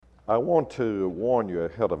I want to warn you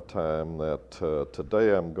ahead of time that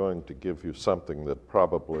today I'm going to give you something that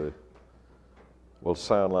probably will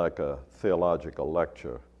sound like a theological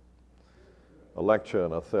lecture, a lecture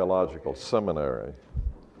in a theological seminary.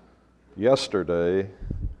 Yesterday,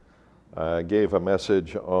 I gave a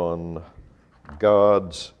message on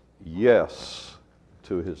God's yes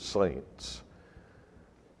to his saints,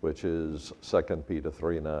 which is 2 Peter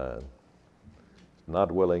 3:9. Not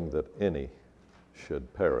willing that any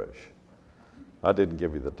should perish. I didn't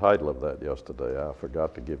give you the title of that yesterday. I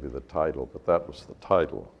forgot to give you the title, but that was the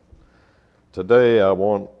title. Today I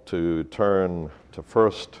want to turn to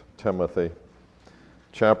 1 Timothy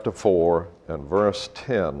chapter 4 and verse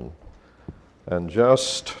 10 and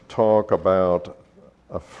just talk about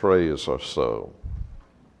a phrase or so.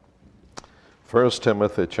 1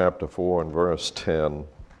 Timothy chapter 4 and verse 10.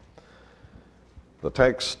 The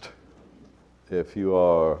text, if you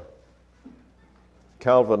are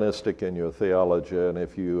Calvinistic in your theology, and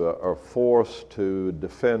if you are forced to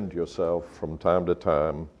defend yourself from time to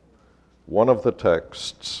time, one of the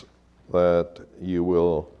texts that you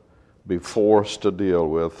will be forced to deal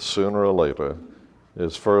with sooner or later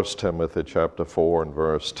is 1 Timothy chapter 4 and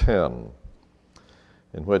verse 10,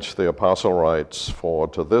 in which the apostle writes, "For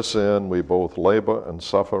to this end we both labor and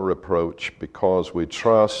suffer reproach, because we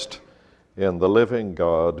trust in the living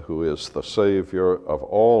God, who is the Savior of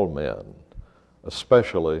all men,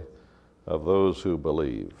 especially of those who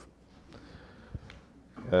believe."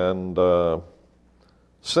 And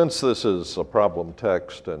since this is a problem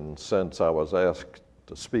text, and since I was asked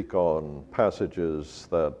to speak on passages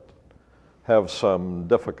that have some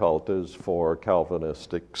difficulties for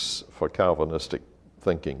Calvinistic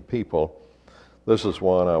thinking people, this is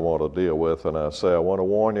one I want to deal with, and I say I want to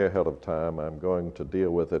warn you ahead of time. I'm going to deal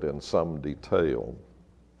with it in some detail.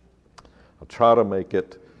 I'll try to make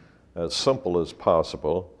it as simple as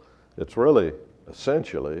possible. It's really,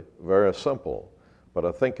 essentially, very simple, but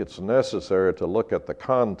I think it's necessary to look at the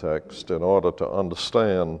context in order to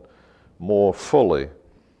understand more fully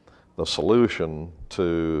the solution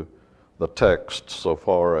to the text so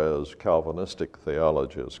far as Calvinistic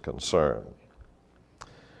theology is concerned.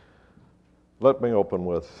 Let me open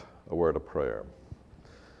with a word of prayer.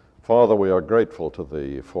 Father, we are grateful to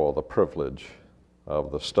Thee for the privilege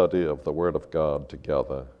of the study of the Word of God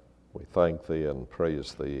together. We thank Thee and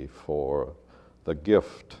praise Thee for the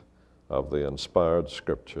gift of the inspired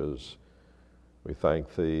Scriptures. We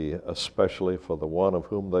thank Thee especially for the one of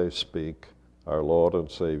whom they speak, our Lord and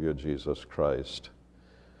Savior Jesus Christ.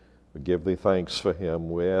 We give Thee thanks for Him.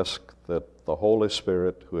 We ask that the Holy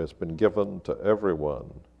Spirit, who has been given to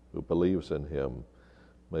everyone who believes in Him,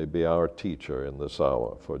 may be our teacher in this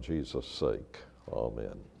hour, for Jesus' sake.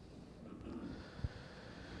 Amen.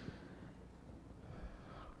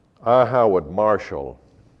 I. Howard Marshall,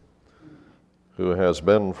 who has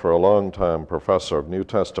been for a long time professor of New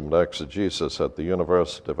Testament exegesis at the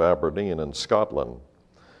University of Aberdeen in Scotland,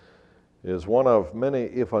 is one of many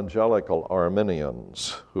evangelical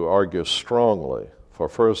Arminians who argue strongly for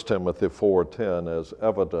 1 Timothy 4:10 as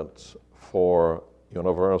evidence for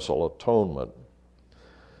universal atonement.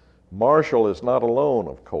 Marshall is not alone,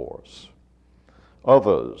 of course.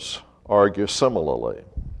 Others argue similarly,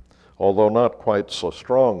 although not quite so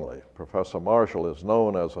strongly. Professor Marshall is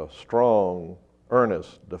known as a strong,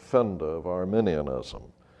 earnest defender of Arminianism.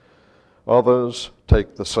 Others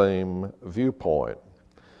take the same viewpoint.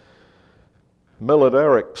 Millard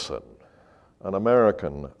Erickson, an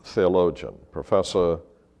American theologian, professor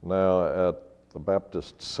now at the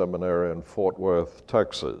Baptist Seminary in Fort Worth,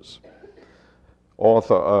 Texas,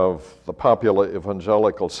 author of The Popular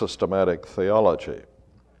Evangelical Systematic Theology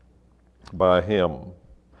by him,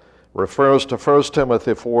 refers to 1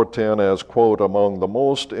 Timothy 4:10 as, quote, among the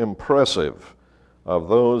most impressive of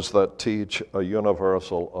those that teach a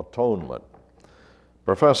universal atonement.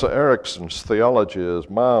 Professor Erickson's theology is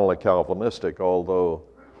mildly Calvinistic, although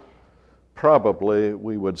probably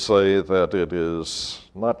we would say that it is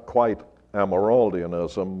not quite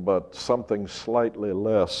Amyraldianism, but something slightly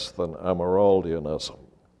less than Amyraldianism.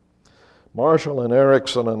 Marshall and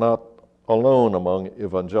Erickson are not alone among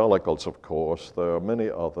evangelicals, of course. There are many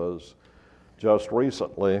others. Just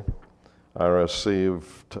recently, I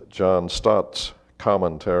received John Stott's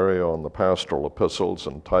commentary on the pastoral epistles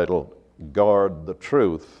entitled Guard the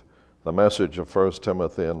Truth, the message of 1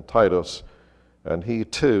 Timothy and Titus, and he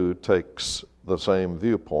too takes the same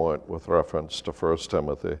viewpoint with reference to 1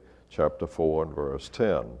 Timothy chapter 4 and verse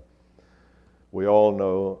 10. We all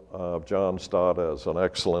know of John Stott as an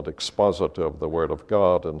excellent expositor of the Word of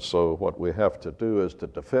God, and so what we have to do is to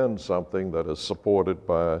defend something that is supported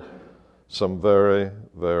by some very,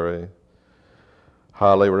 very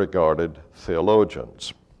highly regarded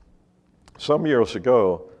theologians. Some years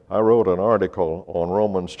ago, I wrote an article on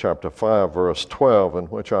Romans chapter 5, verse 12, in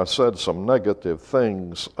which I said some negative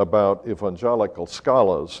things about evangelical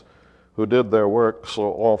scholars who did their work so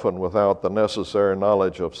often without the necessary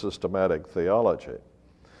knowledge of systematic theology.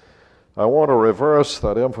 I want to reverse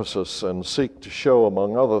that emphasis and seek to show,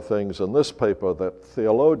 among other things, in this paper that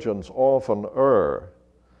theologians often err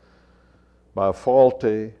by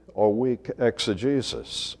faulty or weak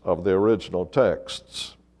exegesis of the original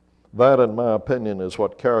texts. That, in my opinion, is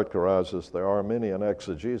what characterizes the Arminian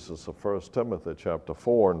exegesis of 1 Timothy chapter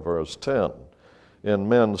 4 and verse 10 in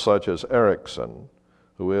men such as Erickson,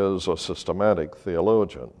 who is a systematic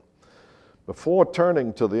theologian. Before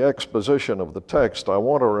turning to the exposition of the text, I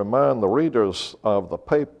want to remind the readers of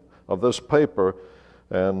this paper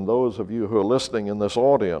and those of you who are listening in this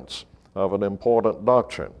audience of an important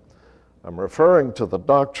doctrine. I'm referring to the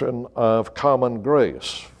doctrine of common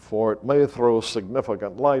grace, for it may throw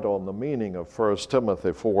significant light on the meaning of 1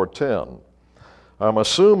 Timothy 4:10. I'm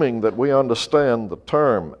assuming that we understand the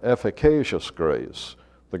term efficacious grace,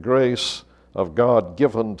 the grace of God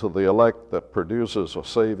given to the elect that produces a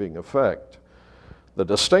saving effect. The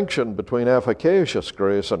distinction between efficacious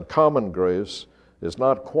grace and common grace is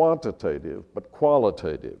not quantitative, but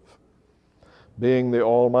qualitative, being the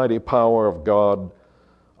almighty power of God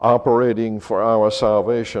operating for our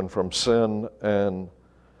salvation from sin and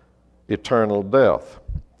eternal death.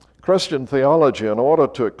 Christian theology, in order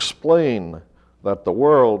to explain that the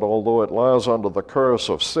world, although it lies under the curse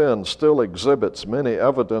of sin, still exhibits many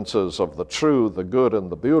evidences of the true, the good, and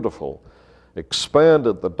the beautiful,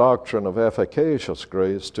 expanded the doctrine of efficacious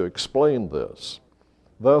grace to explain this.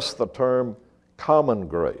 Thus, the term common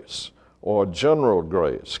grace or general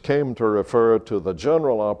grace came to refer to the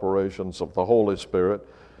general operations of the Holy Spirit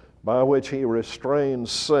by which he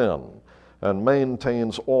restrains sin and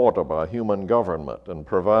maintains order by human government and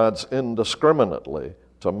provides indiscriminately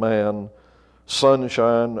to man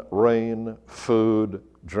sunshine, rain, food,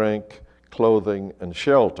 drink, clothing, and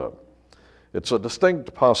shelter. It's a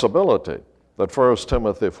distinct possibility that 1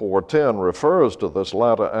 Timothy 4:10 refers to this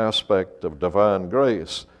latter aspect of divine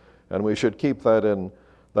grace, and we should keep that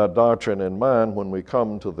doctrine in mind when we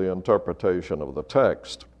come to the interpretation of the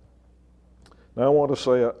text. Now I want to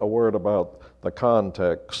say a word about the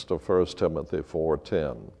context of 1 Timothy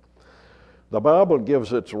 4:10. The Bible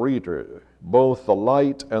gives its reader both the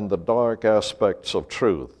light and the dark aspects of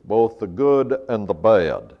truth, both the good and the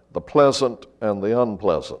bad, the pleasant and the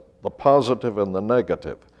unpleasant, the positive and the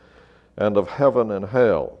negative, and of heaven and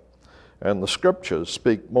hell. And the Scriptures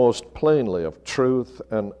speak most plainly of truth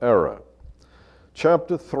and error.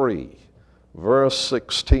 Chapter 3, verse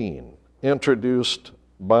 16, introduced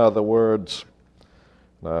by the words,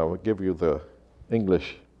 now I will give you the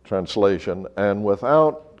English translation, and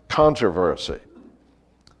without controversy,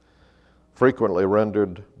 frequently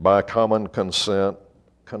rendered by common consent,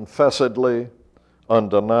 confessedly,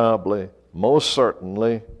 undeniably, most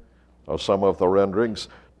certainly, are some of the renderings,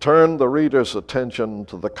 turn the reader's attention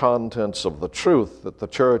to the contents of the truth that the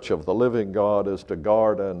Church of the living God is to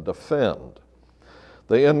guard and defend.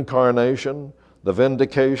 The incarnation, the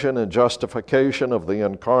vindication and justification of the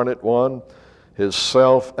incarnate one, his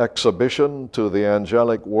self-exhibition to the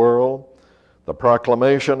angelic world, the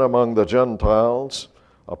proclamation among the Gentiles,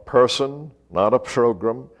 a person, not a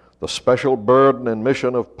program, the special burden and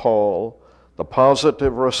mission of Paul, the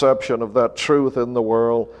positive reception of that truth in the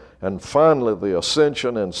world, and finally the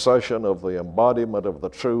ascension and session of the embodiment of the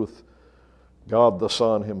truth, God the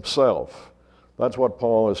Son himself. That's what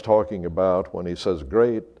Paul is talking about when he says,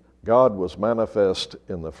 great God was manifest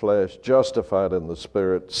in the flesh, justified in the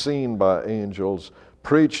Spirit, seen by angels,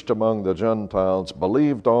 preached among the Gentiles,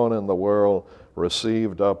 believed on in the world,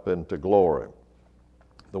 received up into glory.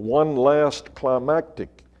 The one last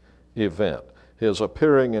climactic event, his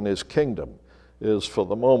appearing in his kingdom, is for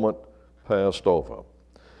the moment passed over.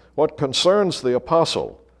 What concerns the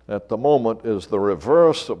apostle at the moment is the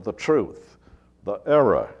reverse of the truth, the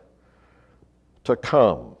error to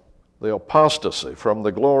come, the apostasy from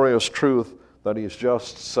the glorious truth that he's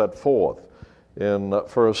just set forth in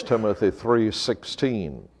 1 Timothy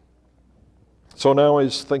 3:16. So now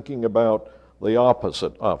he's thinking about the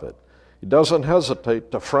opposite of it. He doesn't hesitate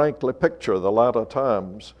to frankly picture the latter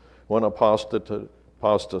times when apostasy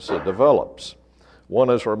develops. One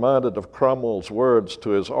is reminded of Cromwell's words to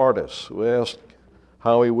his artist who asked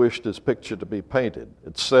how he wished his picture to be painted.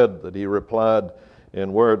 It's said that he replied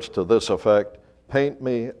in words to this effect, "Paint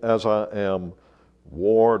me as I am,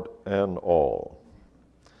 ward and all."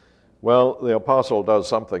 Well, the apostle does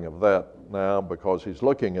something of that now because he's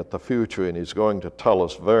looking at the future and he's going to tell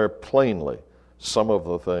us very plainly some of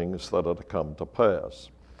the things that are to come to pass.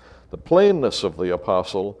 The plainness of the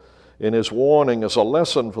apostle in his warning is a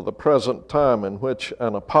lesson for the present time in which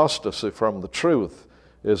an apostasy from the truth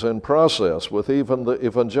is in process, with even the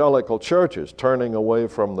evangelical churches turning away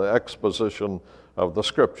from the exposition of the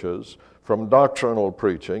Scriptures, from doctrinal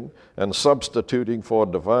preaching, and substituting for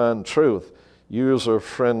divine truth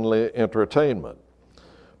user-friendly entertainment.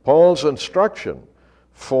 Paul's instruction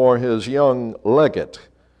for his young legate: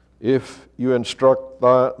 if you instruct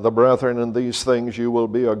the brethren in these things, you will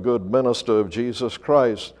be a good minister of Jesus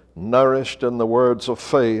Christ, nourished in the words of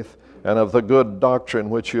faith and of the good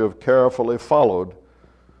doctrine which you have carefully followed.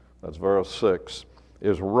 That's verse 6,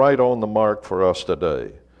 is right on the mark for us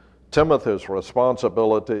today. Timothy's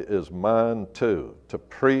responsibility is mine too, to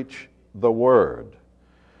preach the word.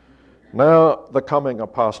 Now, the coming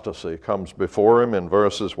apostasy comes before him in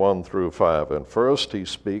verses 1 through 5. And first, he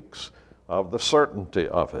speaks of the certainty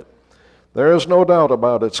of it. There is no doubt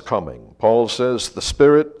about its coming. Paul says the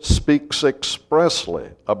Spirit speaks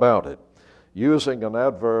expressly about it, using an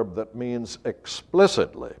adverb that means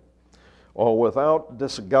explicitly or without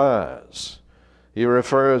disguise. He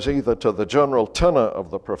refers either to the general tenor of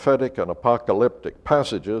the prophetic and apocalyptic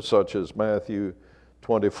passages, such as Matthew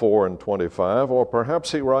 24 and 25, or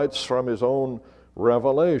perhaps he writes from his own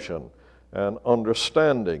revelation and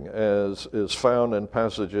understanding, as is found in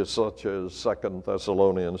passages such as 2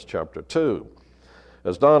 Thessalonians chapter 2.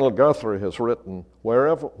 As Donald Guthrie has written,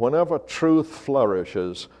 whenever truth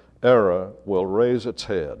flourishes, error will raise its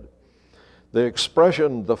head. The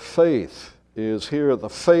expression, the faith, is here the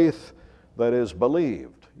faith that is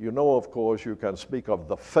believed. You know, of course, you can speak of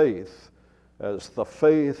the faith as the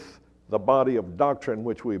faith, the body of doctrine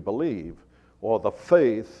which we believe, or the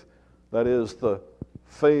faith that is the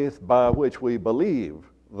faith by which we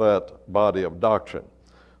believe that body of doctrine.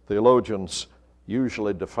 Theologians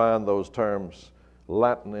usually define those terms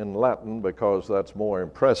in Latin because that's more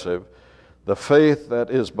impressive. The faith that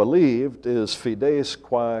is believed is fides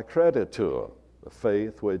qua creditur, the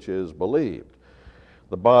faith which is believed.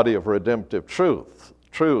 The body of redemptive truths.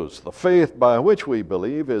 The faith by which we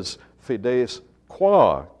believe is fides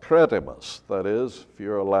qua credimus. That is, if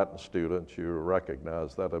you're a Latin student, you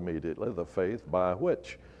recognize that immediately, the faith by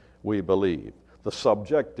which we believe. The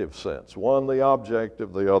subjective sense, one the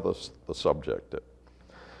objective, the other the subjective.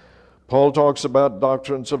 Paul talks about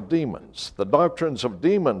doctrines of demons. The doctrines of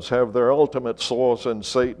demons have their ultimate source in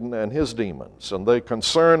Satan and his demons, and they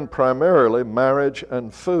concern primarily marriage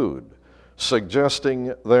and food,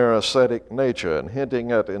 suggesting their ascetic nature and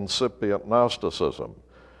hinting at incipient Gnosticism.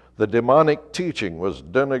 The demonic teaching was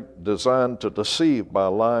designed to deceive by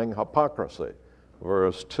lying hypocrisy,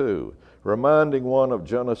 verse 2, reminding one of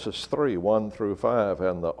Genesis 3, 1 through 5,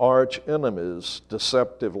 and the arch enemy's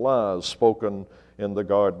deceptive lies spoken in the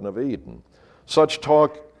Garden of Eden. Such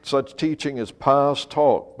teaching is pious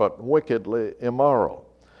talk, but wickedly immoral.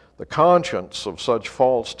 The conscience of such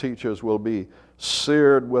false teachers will be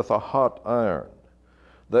seared with a hot iron.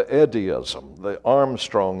 The Eddyism, the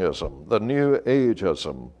Armstrongism, the New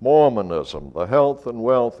Ageism, Mormonism, the health and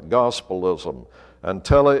wealth gospelism, and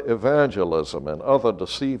televangelism and other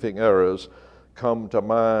deceiving errors come to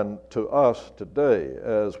mind to us today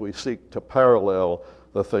as we seek to parallel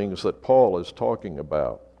the things that Paul is talking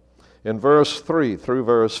about. In verse 3 through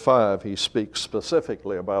verse 5, he speaks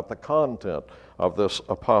specifically about the content of this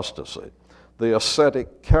apostasy. The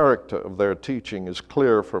ascetic character of their teaching is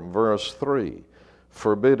clear from verse 3,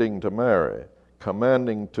 forbidding to marry,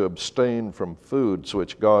 commanding to abstain from foods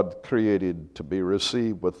which God created to be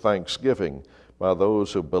received with thanksgiving by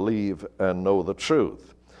those who believe and know the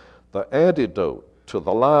truth. The antidote to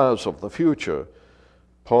the lies of the future,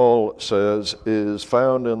 Paul says, is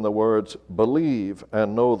found in the words, believe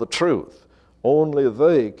and know the truth. Only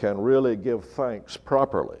they can really give thanks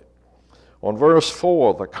properly. On verse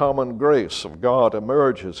 4, the common grace of God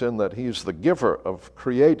emerges in that he's the giver of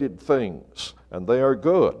created things, and they are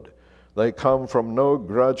good. They come from no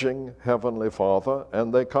grudging Heavenly Father,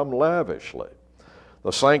 and they come lavishly.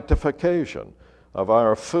 The sanctification of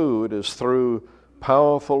our food is through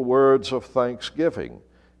powerful words of thanksgiving.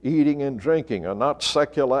 Eating and drinking are not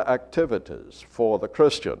secular activities for the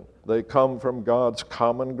Christian. They come from God's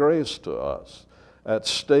common grace to us. At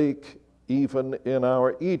stake, even in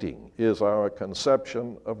our eating, is our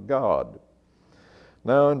conception of God.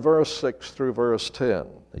 Now in verse 6 through verse 10,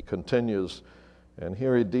 he continues, and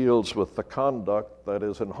here he deals with the conduct that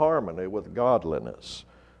is in harmony with godliness.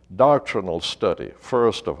 Doctrinal study,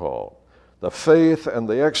 first of all. The faith and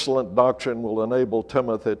the excellent doctrine will enable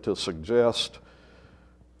Timothy to suggest.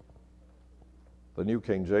 The New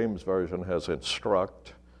King James Version has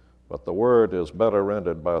instruct. but the word is better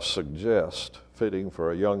rendered by suggest, fitting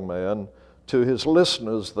for a young man, to his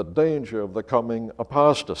listeners the danger of the coming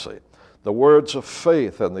apostasy. The words of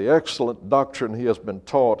faith and the excellent doctrine he has been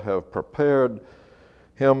taught have prepared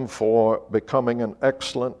him for becoming an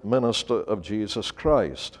excellent minister of Jesus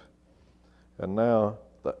Christ. And now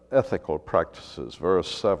the ethical practices, verse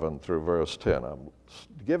 7 through verse 10. I'm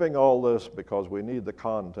giving all this because we need the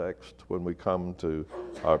context when we come to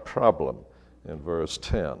our problem in verse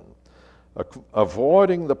 10.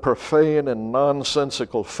 Avoiding the profane and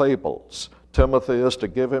nonsensical fables, Timothy is to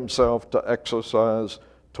give himself to exercise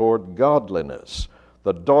toward godliness.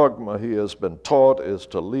 The dogma he has been taught is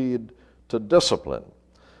to lead to discipline.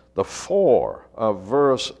 The for of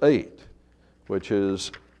verse 8, which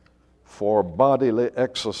is for bodily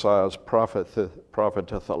exercise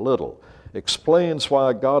profiteth a little, explains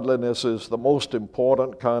why godliness is the most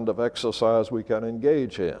important kind of exercise we can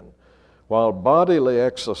engage in. While bodily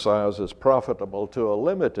exercise is profitable to a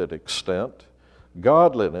limited extent,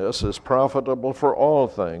 godliness is profitable for all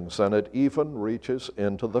things, and it even reaches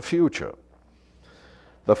into the future.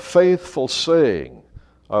 The faithful saying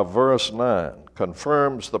of verse 9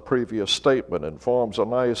 confirms the previous statement and forms a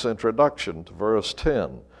nice introduction to verse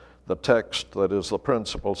 10, the text that is the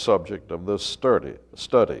principal subject of this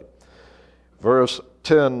study. Verse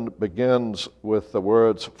 10 begins with the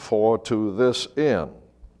words, for to this end.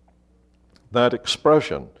 That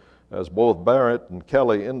expression, as both Barrett and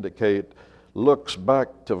Kelly indicate, looks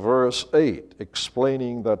back to verse 8,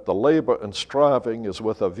 explaining that the labor and striving is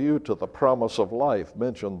with a view to the promise of life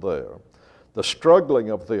mentioned there. The struggling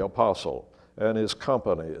of the apostle and his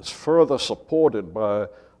company is further supported by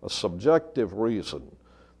a subjective reason,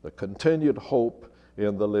 the continued hope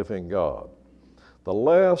in the living God. The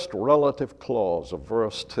last relative clause of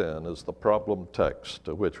verse 10 is the problem text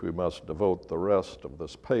to which we must devote the rest of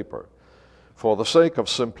this paper. For the sake of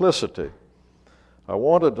simplicity, I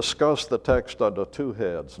want to discuss the text under two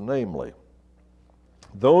heads, namely,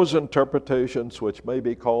 those interpretations which may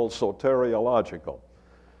be called soteriological.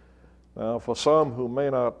 Now, for some who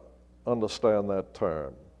may not understand that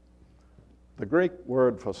term, the Greek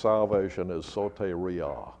word for salvation is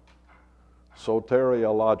soteria.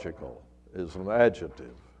 Soteriological is an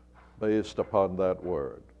adjective based upon that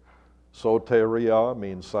word. Soteria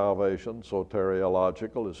means salvation.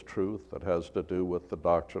 Soteriological is truth that has to do with the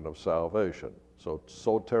doctrine of salvation. So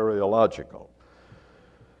soteriological.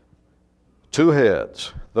 Two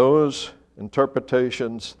heads, those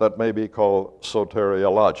interpretations that may be called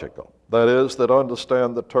soteriological. That is, that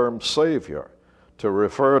understand the term Savior to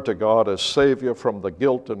refer to God as Savior from the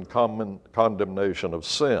guilt and condemnation of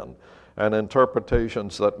sin, and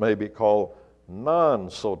interpretations that may be called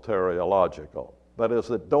non-soteriological. That is,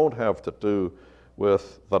 that don't have to do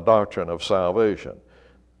with the doctrine of salvation.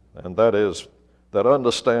 And that is, that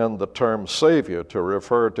understand the term Savior to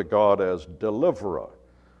refer to God as deliverer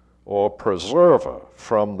or preserver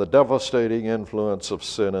from the devastating influence of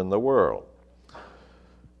sin in the world.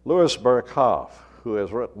 Louis Berkhoff, who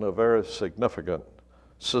has written a very significant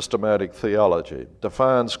systematic theology,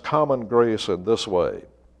 defines common grace in this way.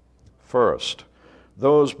 First,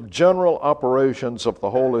 those general operations of the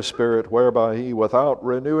Holy Spirit whereby He, without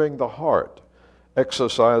renewing the heart,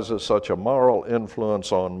 exercises such a moral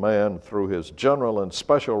influence on man through His general and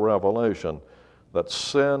special revelation that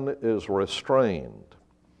sin is restrained,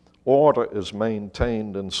 order is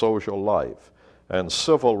maintained in social life, and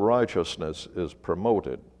civil righteousness is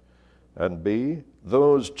promoted. And B,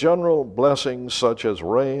 those general blessings such as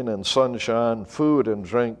rain and sunshine, food and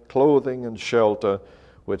drink, clothing and shelter,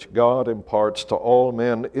 which God imparts to all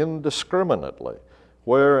men indiscriminately,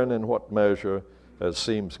 where and in what measure as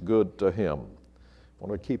seems good to Him. I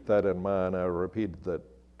want to keep that in mind. I repeated that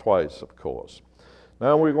twice, of course.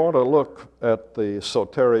 Now we want to look at the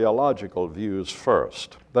soteriological views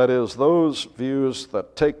first. That is, those views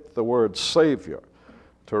that take the word Savior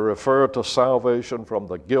to refer to salvation from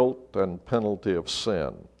the guilt and penalty of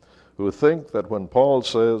sin, who think that when Paul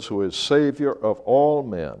says, who is Savior of all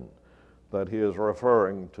men, that he is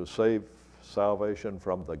referring to salvation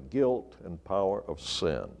from the guilt and power of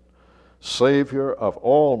sin. Savior of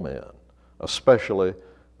all men, especially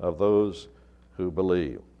of those who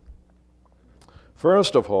believe.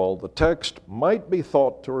 First of all, the text might be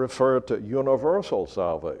thought to refer to universal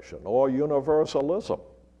salvation or universalism.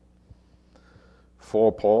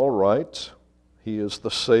 For Paul writes, He is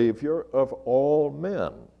the Savior of all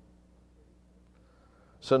men.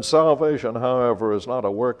 Since salvation, however, is not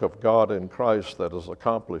a work of God in Christ that is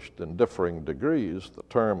accomplished in differing degrees, the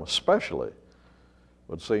term especially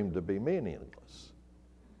would seem to be meaningless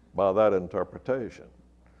by that interpretation.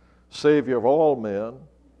 Savior of all men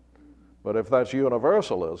But if that's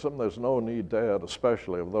universalism, there's no need to add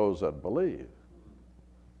especially of those that believe.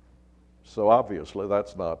 So obviously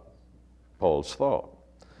that's not Paul's thought.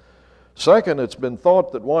 Second, it's been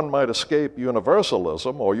thought that one might escape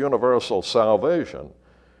universalism or universal salvation.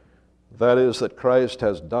 That is, that Christ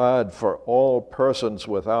has died for all persons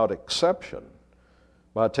without exception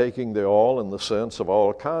by taking the all in the sense of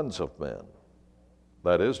all kinds of men.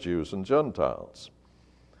 That is, Jews and Gentiles.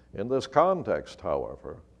 In this context,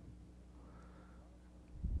 however,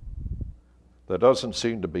 there doesn't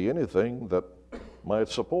seem to be anything that might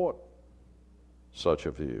support such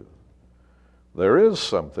a view. There is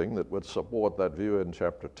something that would support that view in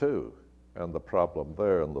chapter 2 and the problem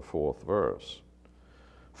there in the 4th verse.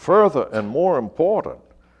 Further and more important,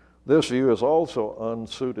 this view is also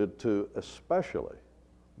unsuited to especially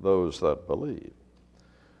those that believe.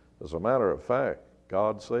 As a matter of fact,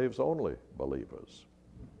 God saves only believers.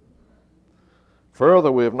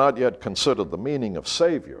 Further, we have not yet considered the meaning of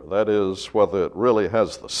Savior, that is, whether it really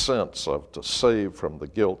has the sense of to save from the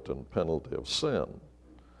guilt and penalty of sin.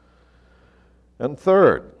 And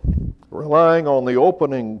third, relying on the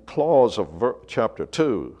opening clause of chapter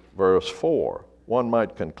 2, verse 4, one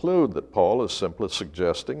might conclude that Paul is simply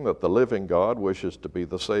suggesting that the living God wishes to be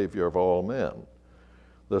the Savior of all men.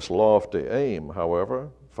 This lofty aim, however,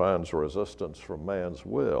 finds resistance from man's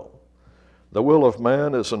will. The will of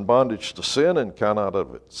man is in bondage to sin and cannot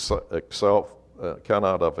of itself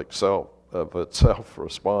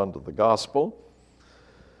respond to the gospel.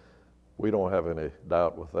 We don't have any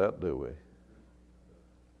doubt with that, do we?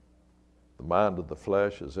 The mind of the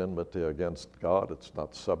flesh is enmity against God. It's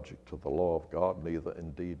not subject to the law of God, neither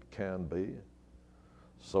indeed can be.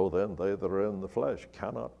 So then they that are in the flesh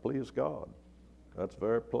cannot please God. That's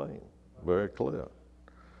very plain, very clear.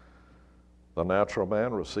 The natural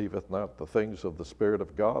man receiveth not the things of the Spirit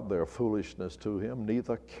of God. They are foolishness to him,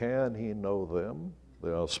 neither can he know them.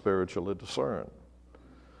 They are spiritually discerned.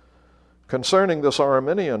 Concerning this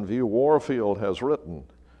Arminian view, Warfield has written,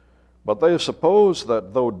 "But they suppose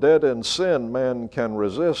that though dead in sin, man can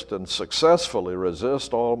resist and successfully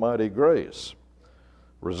resist Almighty grace.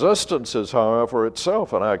 Resistance is, however,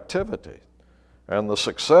 itself an activity, and the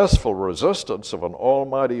successful resistance of an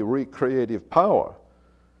almighty recreative power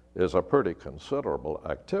is a pretty considerable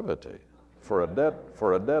activity for a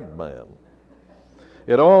dead man.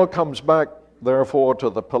 It all comes back, therefore, to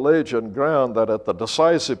the Pelagian ground that at the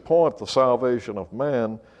decisive point the salvation of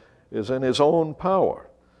man is in his own power.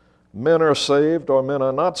 Men are saved or men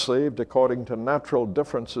are not saved according to natural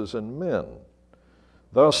differences in men.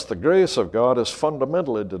 Thus, the grace of God is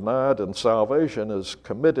fundamentally denied and salvation is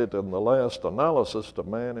committed in the last analysis to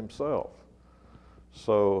man himself."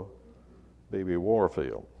 So, B.B.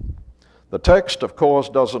 Warfield. The text, of course,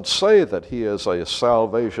 doesn't say that he is a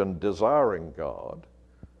salvation-desiring God.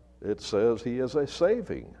 It says he is a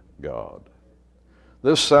saving God.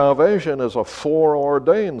 This salvation is a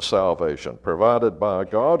foreordained salvation provided by a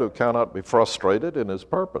God who cannot be frustrated in his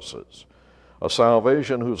purposes, a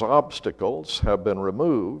salvation whose obstacles have been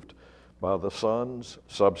removed by the Son's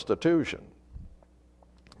substitution.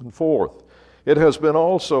 And fourth, it has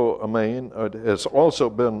also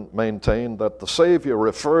been maintained that the Savior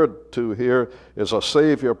referred to here is a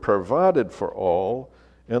Savior provided for all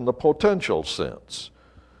in the potential sense.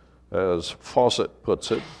 As Fawcett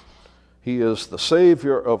puts it, he is the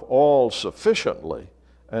Savior of all sufficiently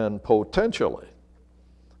and potentially,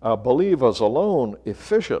 our believers alone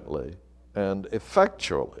efficiently and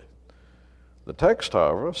effectually. The text,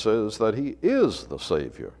 however, says that he is the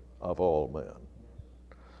Savior of all men.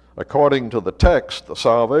 According to the text, the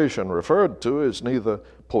salvation referred to is neither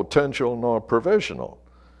potential nor provisional.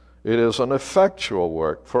 It is an effectual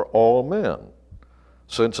work for all men.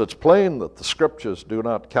 Since it's plain that the Scriptures do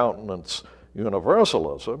not countenance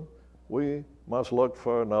universalism, we must look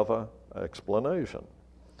for another explanation.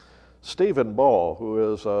 Stephen Ball,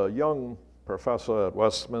 who is a young professor at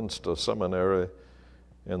Westminster Seminary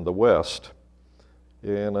in the West,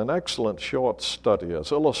 in an excellent short study,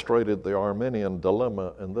 has illustrated the Arminian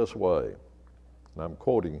dilemma in this way. And I'm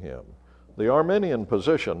quoting him. "The Arminian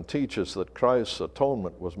position teaches that Christ's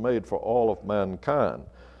atonement was made for all of mankind,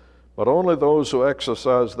 but only those who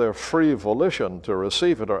exercise their free volition to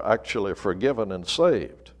receive it are actually forgiven and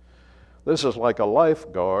saved. This is like a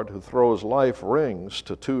lifeguard who throws life rings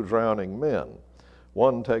to two drowning men.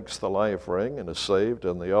 One takes the life ring and is saved,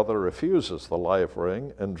 and the other refuses the life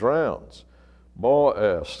ring and drowns. Ball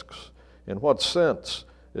asks, in what sense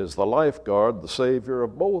is the lifeguard the Savior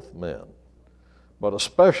of both men, but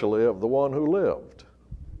especially of the one who lived?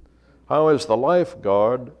 How is the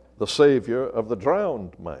lifeguard the Savior of the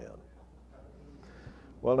drowned man?"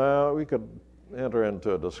 Well, now, we could enter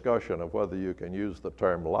into a discussion of whether you can use the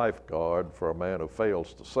term lifeguard for a man who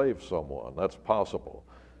fails to save someone. That's possible.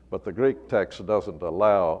 But the Greek text doesn't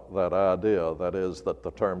allow that idea, that is, that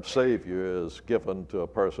the term Savior is given to a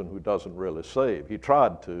person who doesn't really save. He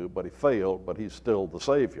tried to, but he failed, but he's still the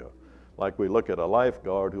Savior. Like we look at a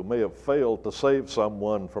lifeguard who may have failed to save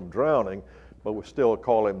someone from drowning, but we still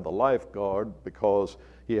call him the lifeguard because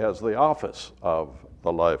he has the office of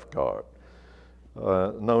the lifeguard.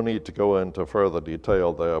 No need to go into further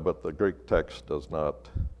detail there, but the Greek text does not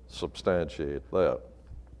substantiate that.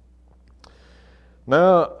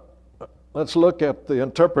 Now, let's look at the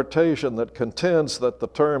interpretation that contends that the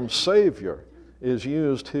term Savior is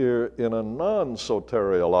used here in a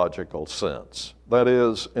non-soteriological sense, that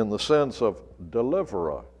is, in the sense of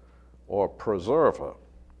deliverer or preserver.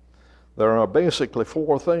 There are basically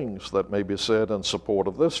four things that may be said in support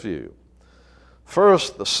of this view.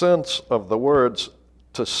 First, the sense of the words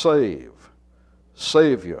to save,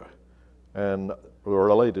 Savior, and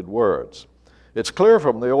related words. It's clear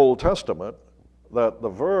from the Old Testament that the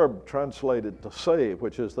verb translated to save,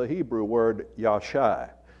 which is the Hebrew word yashai,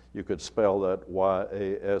 you could spell that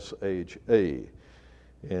Y-A-S-H-A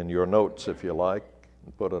in your notes if you like,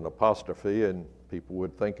 and put an apostrophe, and people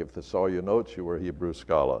would think if they saw your notes you were a Hebrew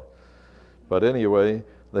scholar. But anyway,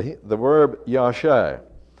 the verb yashai,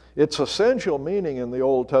 its essential meaning in the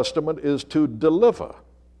Old Testament is to deliver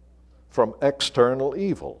from external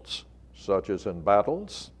evils, such as in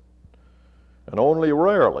battles, and only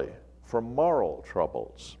rarely from moral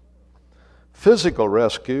troubles. Physical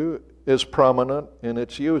rescue is prominent in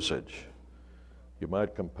its usage. You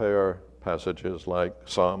might compare passages like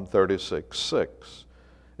Psalm 36:6.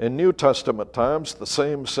 In New Testament times, the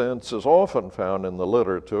same sense is often found in the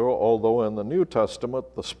literature, although in the New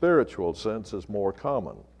Testament, the spiritual sense is more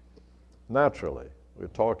common. Naturally, we're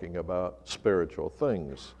talking about spiritual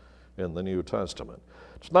things in the New Testament.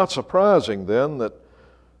 It's not surprising then that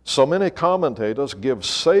so many commentators give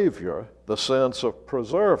Savior the sense of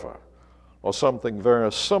preserver, or something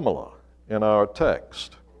very similar in our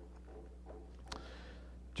text.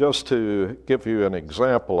 Just to give you an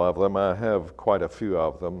example of them, I have quite a few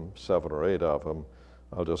of them, 7 or 8 of them.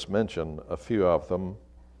 I'll just mention a few of them.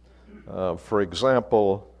 For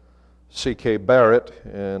example, C.K. Barrett,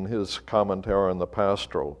 in his commentary on the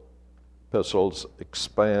pastoral epistles,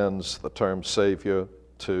 expands the term Savior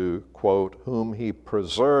to, quote, whom he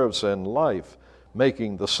preserves in life,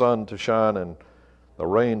 making the sun to shine and the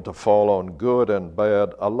rain to fall on good and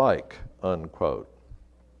bad alike, unquote.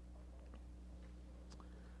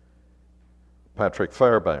 Patrick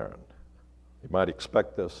Fairbairn. You might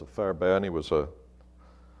expect this of Fairbairn. He was a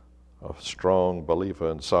strong believer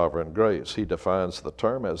in sovereign grace. He defines the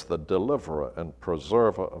term as the deliverer and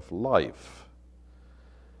preserver of life.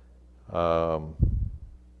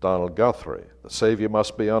 Donald Guthrie, the Savior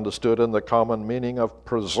must be understood in the common meaning of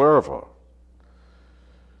preserver.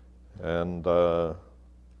 And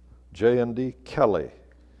J.N.D. Kelly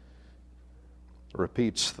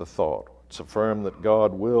repeats the thought. It's affirmed that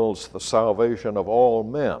God wills the salvation of all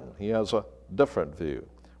men. He has a different view.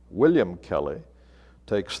 William Kelly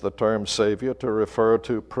takes the term Savior to refer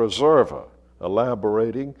to preserver,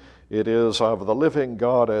 elaborating, it is of the living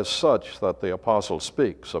God as such that the apostle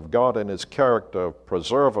speaks, of God in his character of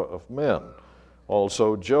preserver of men.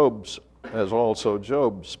 Also Job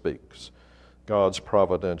speaks, God's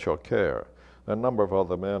providential care. A number of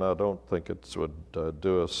other men, I don't think it would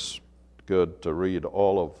do us good to read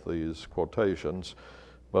all of these quotations,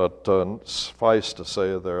 but suffice to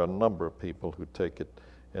say there are a number of people who take it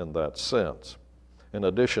in that sense. In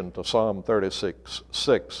addition to Psalm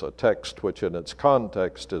 36:6, a text which in its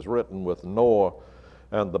context is written with Noah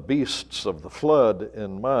and the beasts of the flood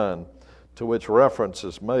in mind, to which reference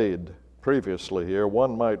is made previously here,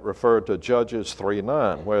 one might refer to Judges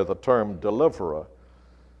 3:9, where the term deliverer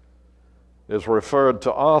is referred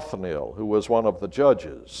to Othniel, who was one of the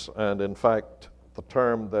judges. And in fact, the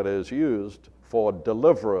term that is used for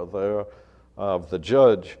deliverer there of the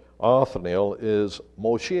judge Othniel is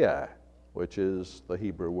Moshiach, which is the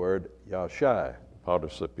Hebrew word Yashai,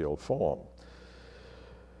 participial form.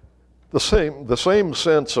 The same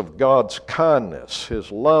sense of God's kindness,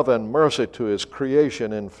 his love and mercy to his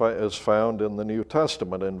creation is found in the New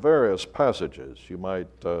Testament in various passages. You might,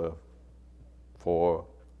 for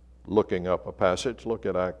looking up a passage, look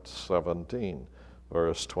at Acts 17,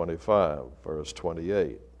 verse 25, verse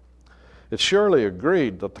 28. It's surely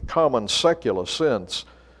agreed that the common secular sense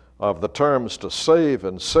of the terms to save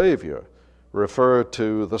and Savior refer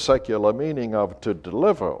to the secular meaning of to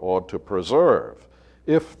deliver or to preserve,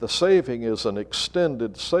 if the saving is an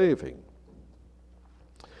extended saving.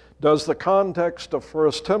 Does the context of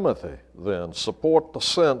 1 Timothy then support the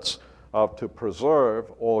sense of to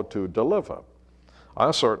preserve or to deliver?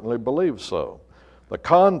 I certainly believe so. The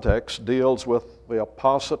context deals with the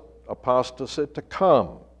apostasy to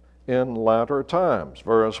come in latter times,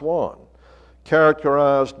 verse 1,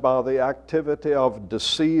 characterized by the activity of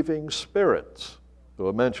deceiving spirits, who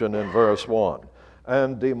are mentioned in verse 1,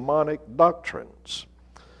 and demonic doctrines.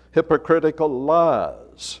 Hypocritical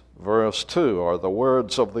lies, verse 2, are the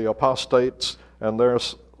words of the apostates and their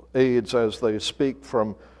aids as they speak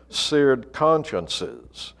from seared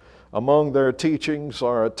consciences. Among their teachings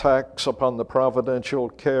are attacks upon the providential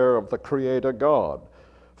care of the Creator God,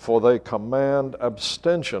 for they command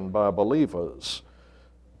abstention by believers,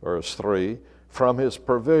 verse 3, from His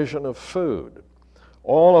provision of food.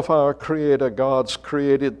 All of our Creator God's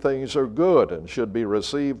created things are good and should be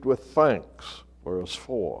received with thanks, verse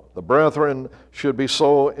 4. The brethren should be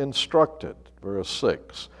so instructed, verse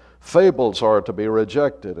 6. Fables are to be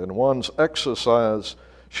rejected, and one's exercise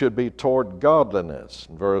should be toward godliness,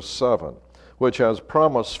 verse 7, which has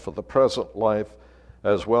promise for the present life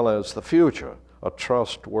as well as the future, a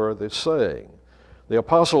trustworthy saying. The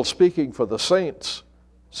apostle, speaking for the saints,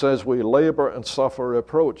 says we labor and suffer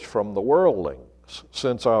reproach from the worldlings,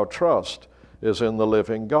 since our trust is in the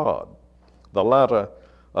living God. The latter,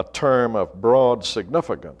 a term of broad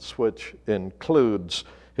significance, which includes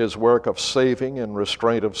His work of saving and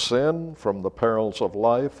restraint of sin from the perils of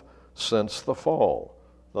life since the fall.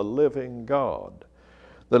 The living God.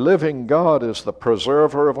 The living God is the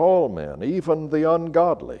preserver of all men, even the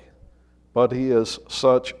ungodly, but He is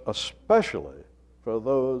such especially for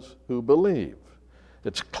those who believe.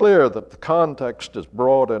 It's clear that the context is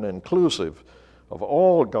broad and inclusive of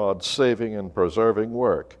all God's saving and preserving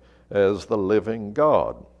work as the living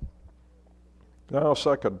God. Now,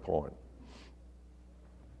 second point.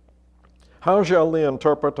 How shall the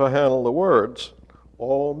interpreter handle the words,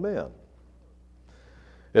 all men?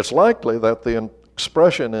 It's likely that the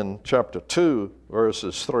expression in chapter 2,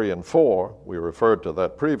 verses 3 and 4, we referred to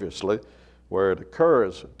that previously, where it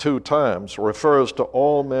occurs 2 times, refers to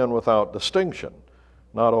all men without distinction,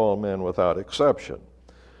 not all men without exception.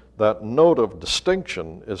 That note of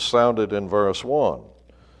distinction is sounded in verse 1.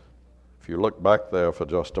 If you look back there for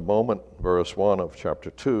just a moment, verse 1 of chapter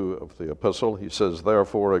 2 of the epistle, he says,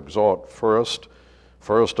 therefore exhort first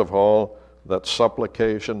of all, that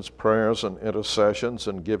supplications, prayers, and intercessions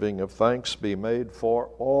and giving of thanks be made for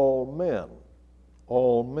all men.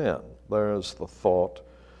 All men. There's the thought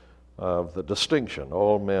of the distinction,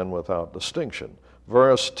 all men without distinction.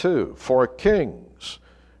 Verse 2, for kings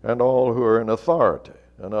and all who are in authority.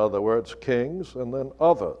 In other words, kings and then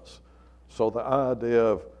others. So the idea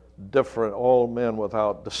of different, all men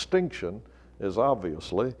without distinction is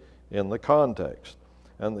obviously in the context.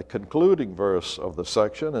 And the concluding verse of the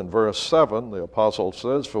section, in verse 7, the apostle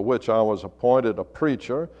says, for which I was appointed a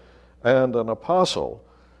preacher and an apostle.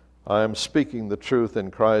 I am speaking the truth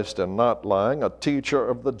in Christ and not lying, a teacher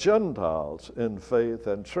of the Gentiles in faith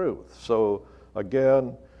and truth. So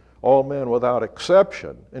again, all men without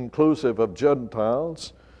exception, inclusive of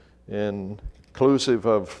Gentiles, inclusive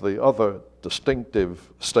of the other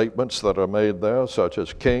distinctive statements that are made there, such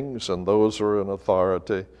as kings and those who are in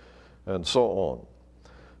authority, and so on.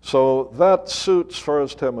 So that suits 1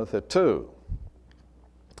 Timothy 2.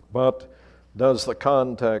 But does the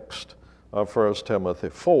context of 1 Timothy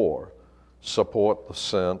 4 support the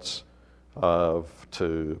sense of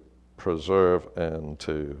to preserve and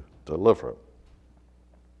to deliver?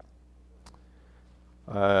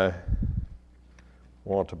 I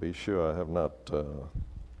want to be sure I have not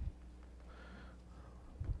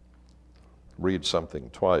read something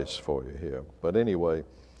twice for you here. But anyway,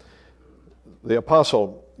 the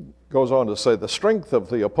apostle goes on to say, the strength of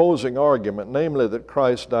the opposing argument, namely that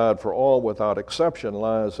Christ died for all without exception,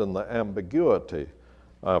 lies in the ambiguity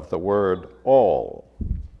of the word all.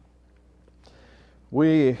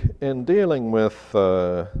 We, in dealing with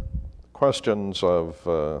questions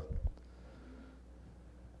of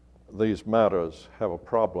these matters, have a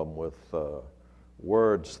problem with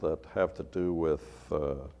words that have to do with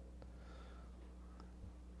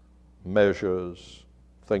measures,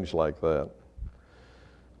 things like that.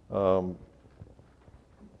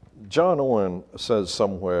 John Owen says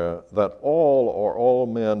somewhere that all or all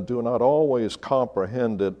men do not always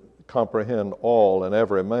comprehend all and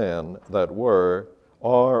every man that were,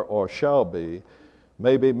 are, or shall be,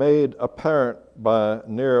 may be made apparent by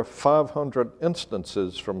near 500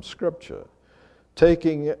 instances from Scripture.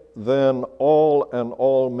 Taking then all and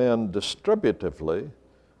all men distributively,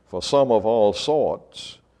 for some of all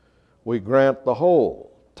sorts, we grant the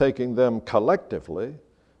whole. Taking them collectively,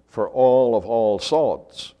 for all of all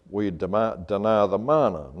sorts, we deny the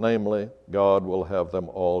manna, namely, God will have them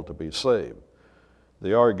all to be saved.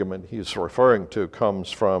 The argument he's referring to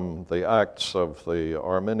comes from the Acts of the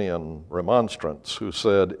Arminian remonstrants, who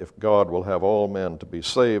said, if God will have all men to be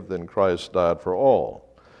saved, then Christ died for all.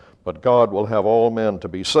 But God will have all men to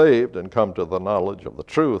be saved and come to the knowledge of the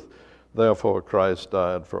truth, therefore Christ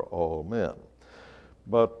died for all men.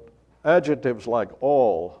 But adjectives like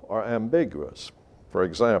all are ambiguous. For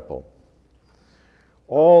example,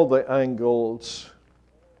 all the angles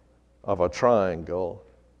of a triangle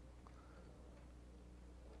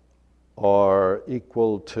are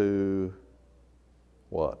equal to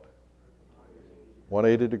what?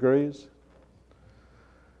 180 degrees?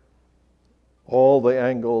 All the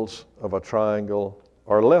angles of a triangle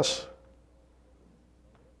are less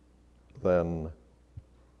than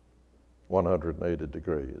 180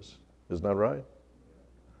 degrees. Isn't that right?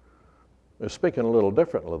 We're speaking a little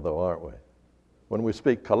differently, though, aren't we? When we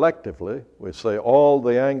speak collectively, we say all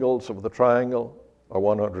the angles of the triangle are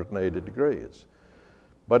 180 degrees.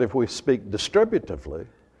 But if we speak distributively,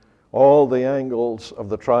 all the angles of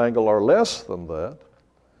the triangle are less than that,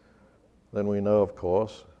 then we know, of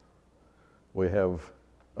course, we have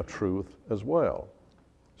a truth as well.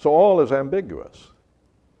 So all is ambiguous.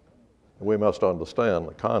 We must understand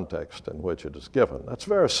the context in which it is given. That's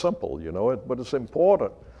very simple, but it's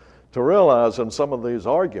important to realize in some of these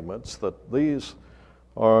arguments that these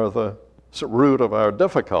are the root of our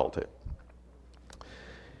difficulty.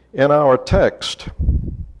 In our text,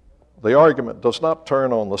 the argument does not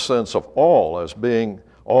turn on the sense of all as being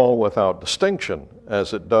all without distinction,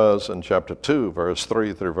 as it does in chapter 2, verse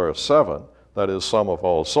 3 through verse 7, that is, some of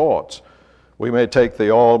all sorts. We may take the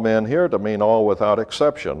all men here to mean all without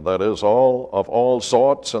exception, that is, all of all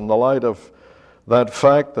sorts, in the light of that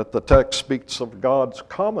fact that the text speaks of God's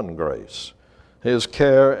common grace, his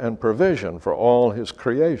care and provision for all his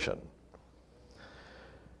creation.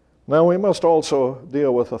 Now we must also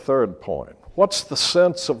deal with a third point. What's the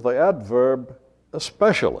sense of the adverb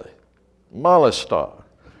especially? Malista.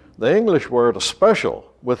 The English word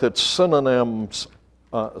especial, with its synonym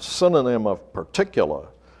of particular,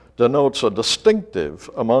 denotes a distinctive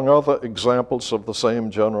among other examples of the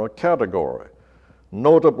same general category,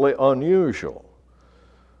 notably unusual.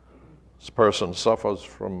 This person suffers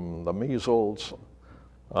from the measles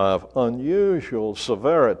of unusual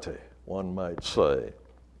severity, one might say.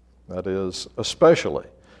 That is, especially,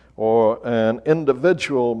 or an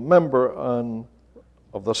individual member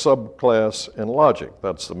of the subclass in logic.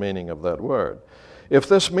 That's the meaning of that word. If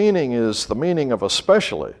this meaning is the meaning of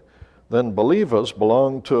especially, then believers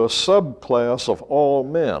belong to a subclass of all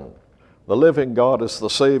men. The living God is the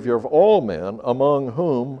Savior of all men, among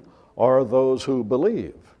whom are those who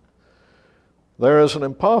believe. There is an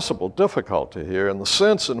impossible difficulty here in the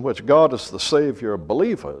sense in which God is the Savior of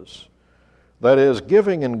believers, that is,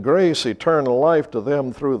 giving in grace eternal life to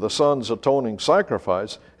them through the Son's atoning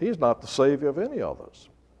sacrifice. He's not the Savior of any others.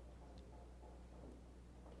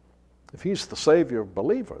 If he's the Savior of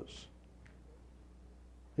believers,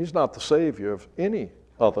 he's not the Savior of any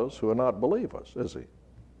others who are not believers, is he?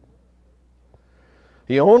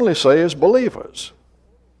 He only saves believers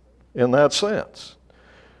in that sense.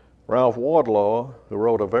 Ralph Wardlaw, who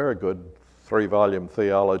wrote a very good 3-volume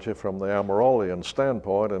theology from the Amyrolian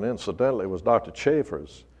standpoint, and incidentally was Dr.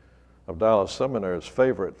 Chaffers of Dallas Seminary's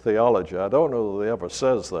favorite theology. I don't know that he ever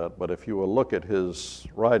says that, but if you will look at his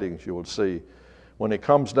writings, you will see when he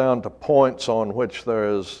comes down to points on which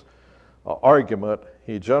there is an argument,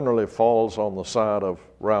 he generally falls on the side of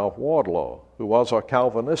Ralph Wardlaw, who was a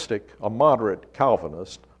moderate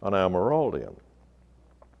Calvinist, an Amyrolian.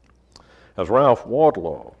 As Ralph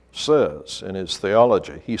Wardlaw says in his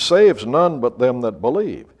theology, he saves none but them that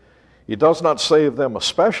believe. He does not save them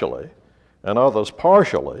especially, and others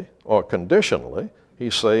partially or conditionally. He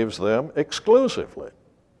saves them exclusively.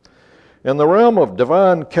 In the realm of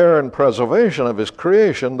divine care and preservation of his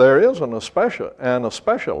creation, there is an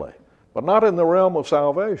especially, but not in the realm of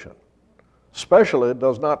salvation. Especially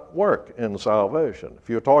does not work in salvation. If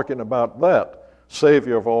you're talking about that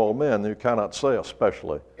Savior of all men, you cannot say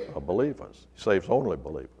especially of believers. He saves only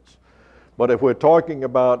believers. But if we're talking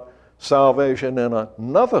about salvation in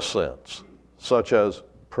another sense, such as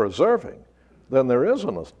preserving, then there is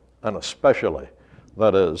an especially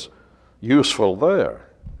that is useful there,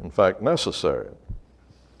 in fact necessary.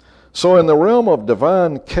 So in the realm of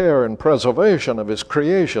divine care and preservation of his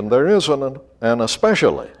creation, there is an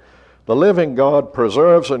especially. The living God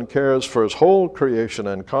preserves and cares for his whole creation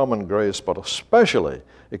in common grace, but especially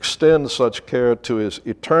extends such care to his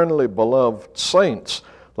eternally beloved saints,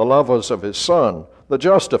 the lovers of his Son, the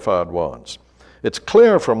justified ones. It's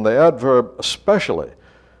clear from the adverb especially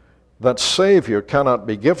that Savior cannot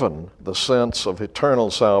be given the sense of eternal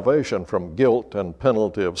salvation from guilt and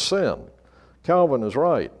penalty of sin. Calvin is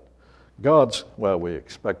right. Well, we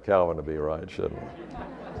expect Calvin to be right, shouldn't we?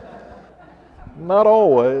 Not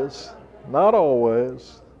always. Not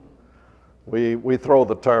always. We throw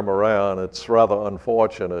the term around. It's rather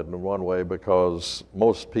unfortunate in one way because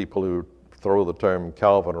most people who throw the term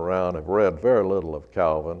Calvin around have read very little of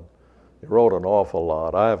Calvin. He wrote an awful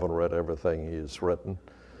lot. I haven't read everything he's written.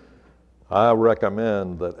 I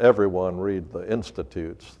recommend that everyone read the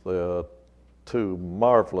Institutes. They're two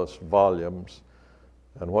marvelous volumes,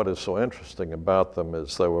 and what is so interesting about them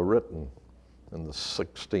is they were written in the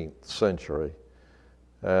 16th century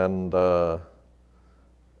and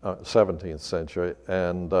 17th century,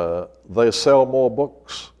 and they sell more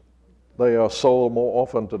books. They are sold more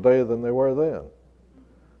often today than they were then.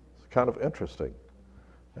 It's kind of interesting.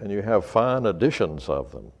 And you have fine editions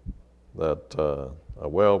of them that are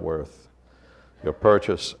well worth your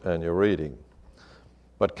purchase and your reading.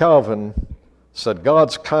 But Calvin said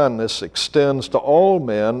God's kindness extends to all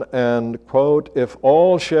men, and, quote, if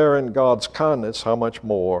all share in God's kindness, how much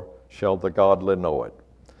more shall the godly know it?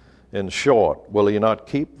 In short, will he not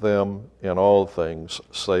keep them in all things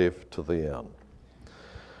safe to the end?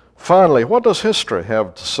 Finally, what does history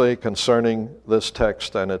have to say concerning this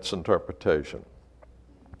text and its interpretation?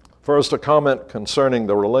 First, a comment concerning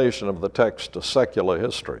the relation of the text to secular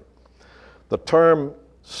history. The term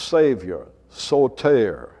Savior,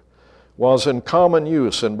 soter, was in common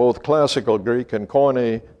use in both classical Greek and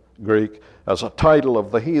Koine Greek as a title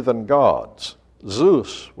of the heathen gods.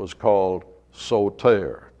 Zeus was called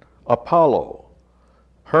soter, Apollo,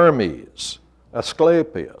 Hermes,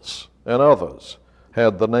 Asclepius, and others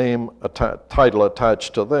had the name title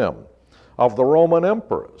attached to them. Of the Roman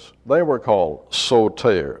emperors, they were called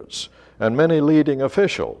soters, and many leading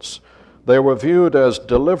officials. They were viewed as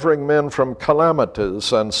delivering men from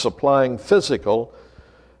calamities and supplying physical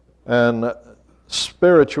and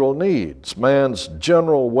spiritual needs, man's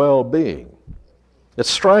general well-being. It's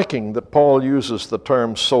striking that Paul uses the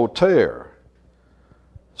term soter,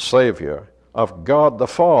 Savior, of God the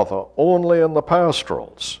Father only in the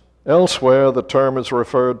pastorals. Elsewhere, the term is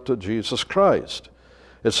referred to Jesus Christ.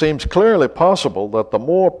 It seems clearly possible that the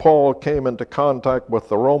more Paul came into contact with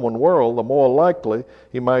the Roman world, the more likely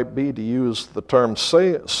he might be to use the term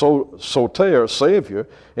soter, Savior,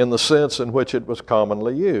 in the sense in which it was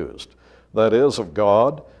commonly used. That is, of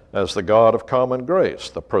God as the God of common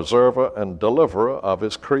grace, the preserver and deliverer of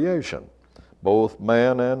his creation, both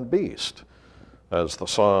man and beast, as the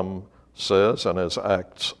Psalm says and as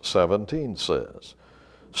Acts 17 says.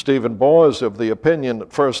 Stephen Boy is of the opinion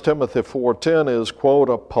that 1 Timothy 4:10 is, quote,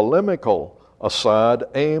 a polemical aside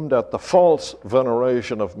aimed at the false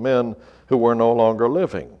veneration of men who were no longer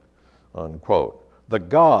living, unquote. The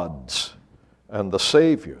gods and the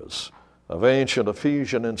saviors of ancient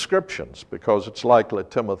Ephesian inscriptions, because it's likely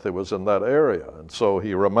Timothy was in that area. And so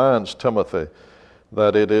he reminds Timothy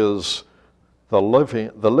that it is the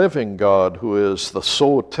living God who is the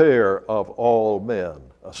soter of all men,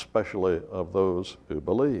 especially of those who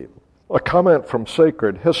believe. A comment from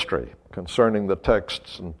sacred history concerning the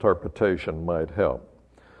text's interpretation might help.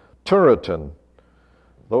 Turretin,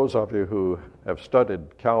 those of you who have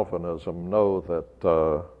studied Calvinism know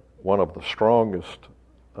that one of the strongest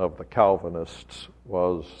of the Calvinists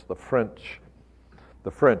was the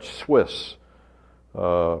French-Swiss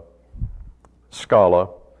scholar,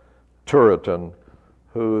 Turretin,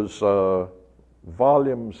 whose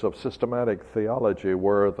volumes of systematic theology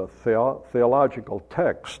were the theological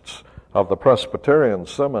texts of the Presbyterian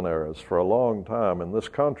seminaries for a long time in this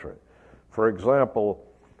country. For example,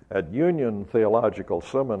 at Union Theological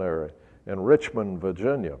Seminary in Richmond,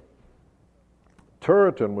 Virginia,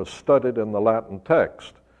 Turretin was studied in the Latin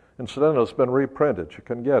text. Incidentally, it's been reprinted. You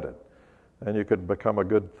can get it. And you could become a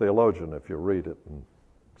good theologian if you read it and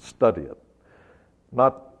study it.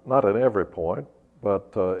 Not at every point,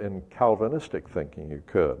 but in Calvinistic thinking you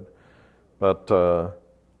could. But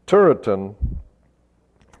Turretin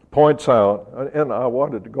points out, and I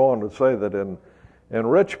wanted to go on to say that in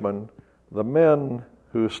Richmond, the men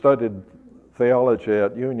who studied theology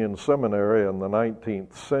at Union Seminary in the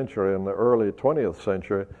 19th century and the early 20th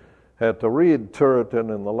century had to read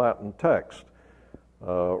Turretin in the Latin text.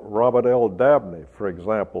 Robert L. Dabney, for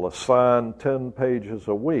example, assigned 10 pages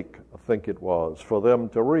a week, I think it was, for them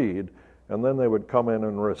to read, and then they would come in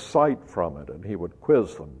and recite from it, and he would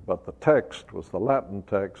quiz them. But the text was the Latin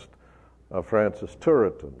text of Francis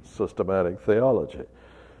Turretin's systematic theology.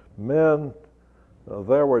 Men,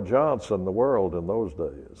 there were giants in the world in those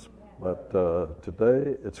days, but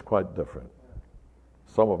today it's quite different.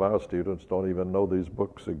 Some of our students don't even know these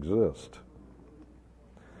books exist.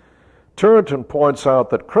 Turretin points out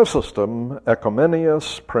that Chrysostom,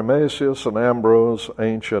 Ecumenius, Primasius, and Ambrose,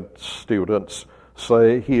 ancient students,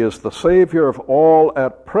 say he is the Savior of all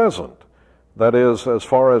at present, that is, as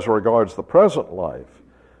far as regards the present life,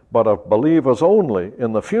 but of believers only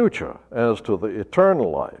in the future as to the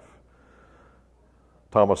eternal life.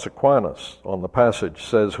 Thomas Aquinas on the passage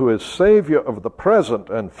says, who is Savior of the present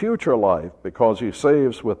and future life because he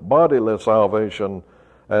saves with bodily salvation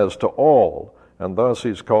as to all, and thus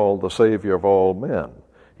he's called the Savior of all men.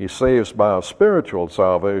 He saves by a spiritual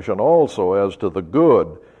salvation also as to the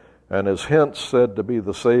good, and is hence said to be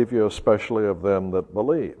the Savior especially of them that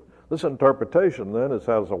believe. This interpretation then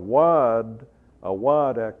has a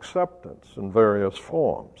wide acceptance in various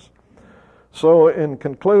forms. So in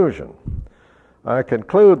conclusion, I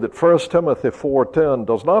conclude that 1 Timothy 4:10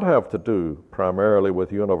 does not have to do primarily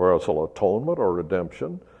with universal atonement or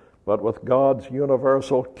redemption, but with God's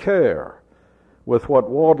universal care, with what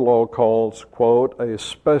Wardlaw calls, quote, a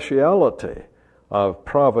speciality of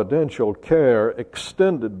providential care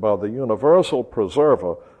extended by the universal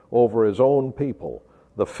preserver over his own people,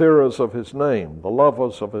 the fearers of his name, the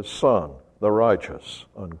lovers of his Son, the righteous,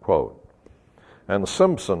 unquote. And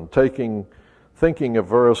Simpson, thinking of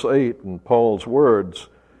verse 8 in Paul's words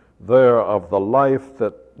there of the life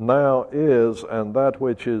that now is and that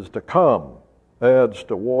which is to come, adds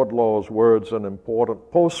to Wardlaw's words an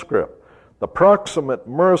important postscript. The proximate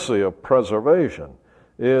mercy of preservation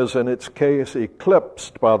is in its case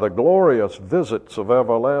eclipsed by the glorious visits of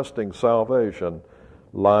everlasting salvation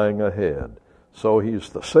lying ahead. So he's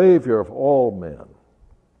the Savior of all men,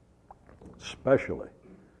 especially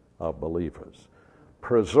of believers.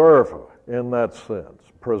 Preserver in that sense,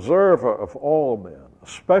 preserver of all men,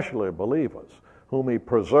 especially believers, whom he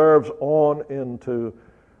preserves on into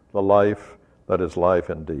the life that is life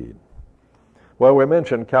indeed. Well, we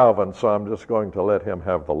mentioned Calvin, so I'm just going to let him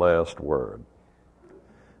have the last word.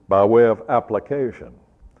 By way of application,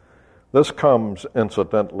 this comes,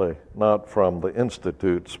 incidentally, not from the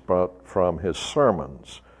Institutes, but from his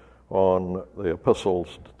sermons on the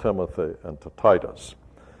epistles to Timothy and to Titus.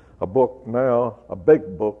 A book now, a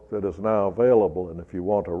big book that is now available, and if you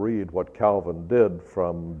want to read what Calvin did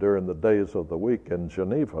from during the days of the week in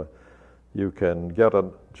Geneva, you can get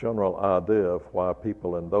a general idea of why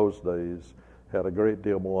people in those days had a great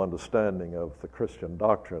deal more understanding of the Christian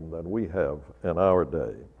doctrine than we have in our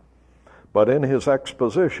day. But in his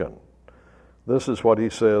exposition, this is what he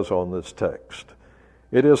says on this text.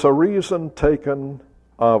 It is a reason taken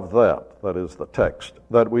of that is the text,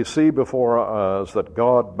 that we see before our eyes that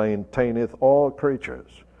God maintaineth all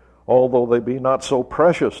creatures, although they be not so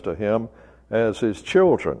precious to him as his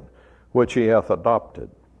children, which he hath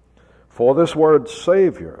adopted. For this word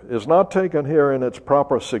Savior is not taken here in its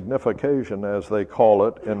proper signification, as they call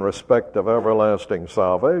it, in respect of everlasting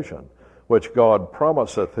salvation, which God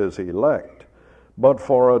promiseth his elect, but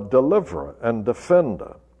for a deliverer and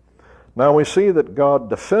defender. Now we see that God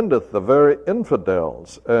defendeth the very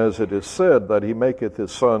infidels, as it is said that he maketh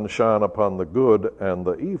his sun shine upon the good and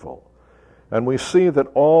the evil. And we see that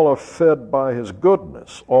all are fed by his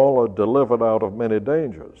goodness, all are delivered out of many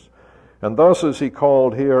dangers. And thus is he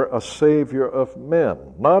called here a Savior of men,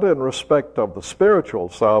 not in respect of the spiritual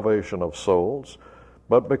salvation of souls,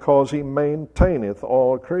 but because he maintaineth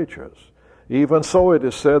all creatures. Even so it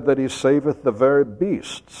is said that he saveth the very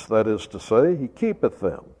beasts, that is to say, he keepeth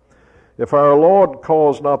them. If our Lord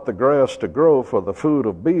caused not the grass to grow for the food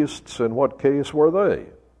of beasts, in what case were they?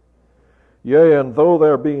 Yea, and though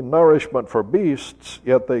there be nourishment for beasts,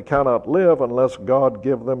 yet they cannot live unless God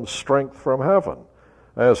give them strength from heaven,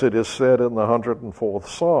 as it is said in the 104th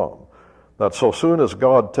Psalm, that so soon as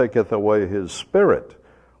God taketh away his Spirit,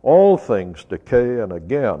 all things decay, and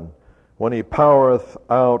again, when he powereth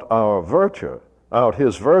out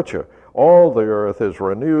his virtue, all the earth is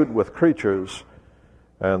renewed with creatures,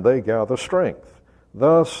 and they gather strength.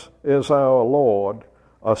 Thus is our Lord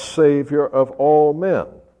a Savior of all men,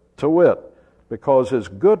 to wit, because his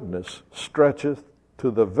goodness stretcheth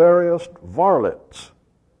to the veriest varlets.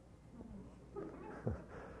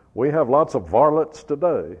 We have lots of varlets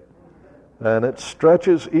today, and it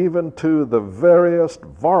stretches even to the veriest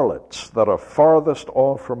varlets that are farthest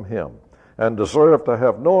off from him, and deserve to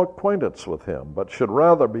have no acquaintance with him, but should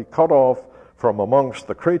rather be cut off from amongst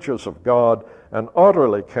the creatures of God and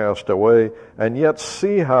utterly cast away, and yet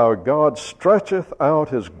see how God stretcheth out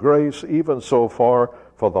his grace even so far,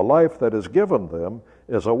 for the life that is given them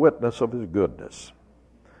is a witness of his goodness.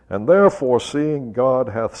 And therefore, seeing God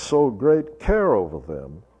hath so great care over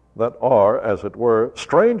them that are, as it were,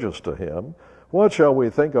 strangers to him, what shall we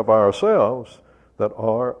think of ourselves, that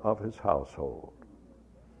are of his household.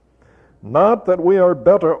 Not that we are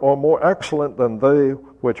better or more excellent than they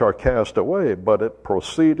which are cast away, but it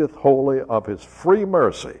proceedeth wholly of his free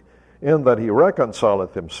mercy, in that he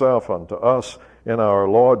reconcileth himself unto us in our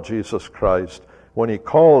Lord Jesus Christ, when he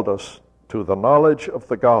called us to the knowledge of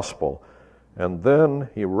the gospel, and then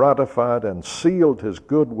he ratified and sealed his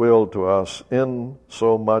good will to us, in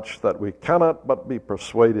so much that we cannot but be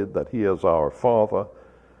persuaded that he is our Father,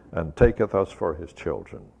 and taketh us for his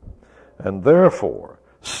children. And therefore,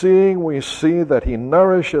 seeing we see that he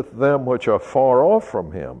nourisheth them which are far off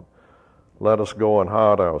from him, let us go and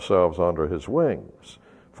hide ourselves under his wings.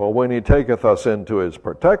 For when he taketh us into his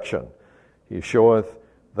protection, he showeth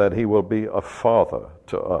that he will be a father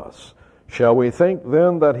to us. Shall we think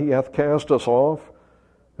then that he hath cast us off,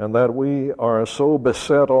 and that we are so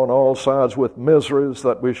beset on all sides with miseries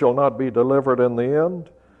that we shall not be delivered in the end?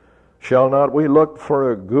 Shall not we look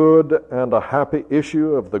for a good and a happy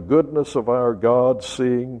issue of the goodness of our God,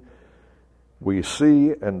 seeing we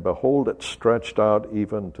see and behold it stretched out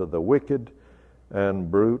even to the wicked and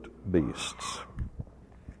brute beasts?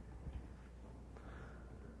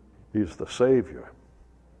 He's the Savior,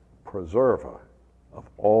 preserver of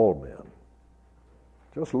all men.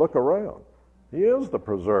 Just look around. He is the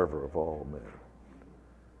preserver of all men,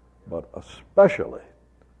 but especially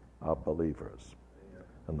of believers.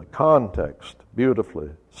 And the context beautifully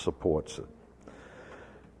supports it.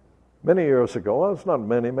 Many years ago, well, it's not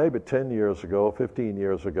many, maybe 10 years ago, 15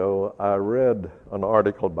 years ago, I read an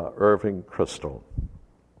article by Irving Kristol.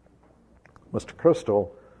 Mr.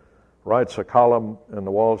 Kristol writes a column in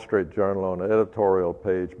the Wall Street Journal on an editorial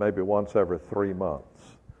page maybe once every 3 months.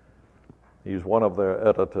 He's one of their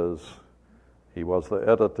editors. He was the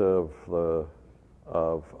editor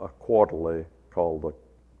of a quarterly called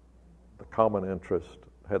the Common Interest,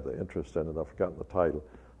 had the interest in it, I've forgotten the title,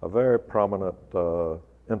 a very prominent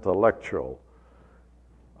intellectual,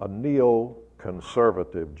 a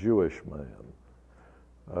neo-conservative Jewish man,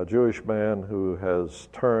 a Jewish man who has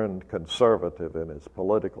turned conservative in his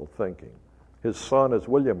political thinking. His son is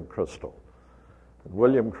William Kristol. And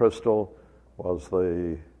William Kristol was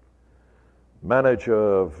the manager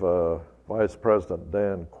of Vice President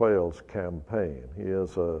Dan Quayle's campaign.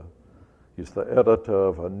 He's the editor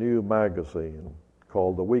of a new magazine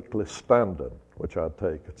called The Weekly Standard, which I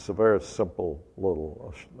take. It's a very simple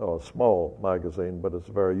little, small magazine, but it's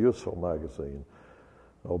a very useful magazine.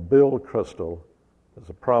 Bill Kristol is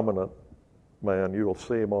a prominent man. You'll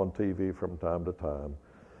see him on TV from time to time.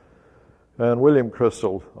 And William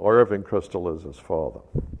Kristol, or Irving Kristol, is his father.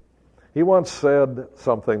 He once said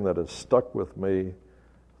something that has stuck with me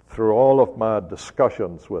through all of my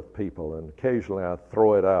discussions with people, and occasionally I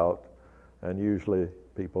throw it out, and usually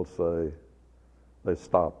people say they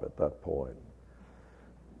stop at that point.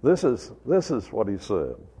 This is what he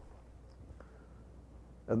said.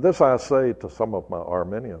 And this I say to some of my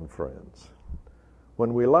Arminian friends.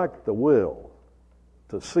 When we lack the will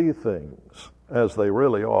to see things as they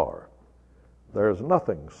really are, there is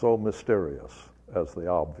nothing so mysterious as the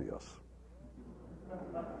obvious.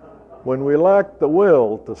 When we lack the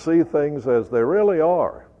will to see things as they really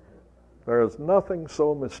are, there is nothing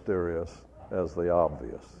so mysterious as the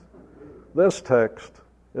obvious. This text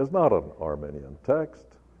is not an Arminian text.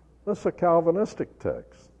 This is a Calvinistic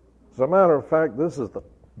text. As a matter of fact, this is the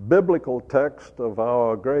biblical text of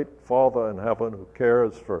our great Father in heaven who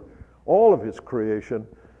cares for all of his creation,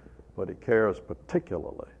 but he cares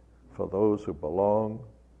particularly for those who belong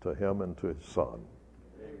to him and to his Son.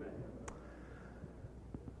 Amen.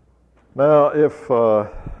 Now, if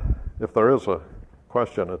there is a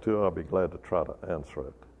question or two, I'll be glad to try to answer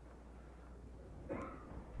it.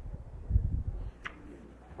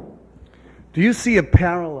 Do you see a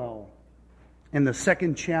parallel in the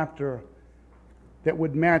second chapter that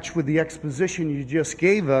would match with the exposition you just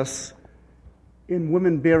gave us in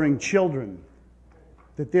women bearing children?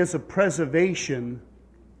 That there's a preservation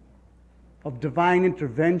of divine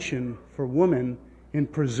intervention for women in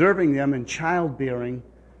preserving them in childbearing,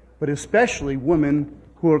 but especially women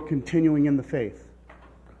who are continuing in the faith?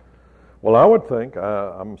 Well, I would think,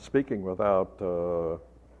 I'm speaking without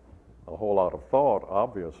a whole lot of thought,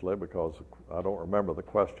 obviously, because I don't remember the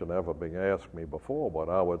question ever being asked me before, but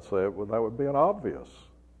I would say that would be an obvious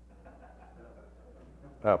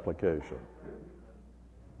application.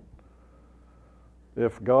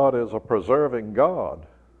 If God is a preserving God,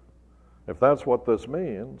 if that's what this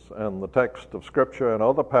means, and the text of Scripture and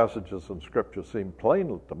other passages in Scripture seem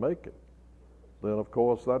plainly to make it, then of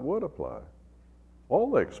course that would apply.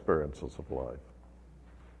 All the experiences of life.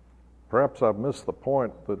 Perhaps I've missed the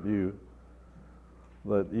point that you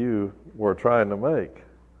were trying to make.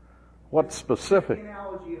 What specific? The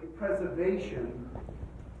analogy of preservation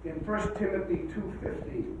in 1 Timothy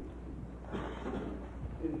 2:15,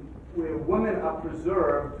 where women are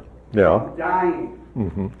preserved from dying.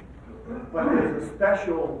 Mm-hmm. But there's a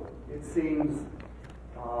special, it seems,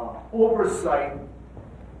 oversight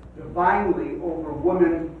divinely over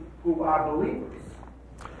women who are believers.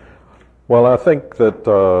 Well, I think that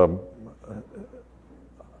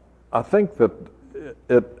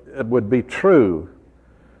it would be true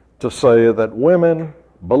to say that women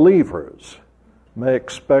believers may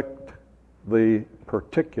expect the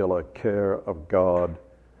particular care of God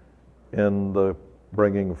in the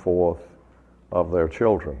bringing forth of their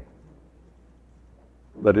children,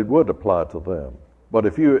 that it would apply to them. But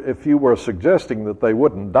if you were suggesting that they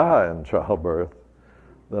wouldn't die in childbirth,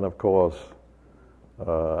 then of course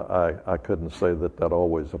I couldn't say that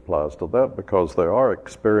always applies to that, because there are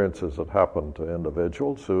experiences that happen to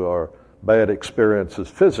individuals who are bad experiences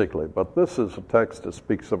physically. But this is a text that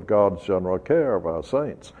speaks of God's general care of our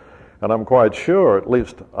saints. And I'm quite sure, at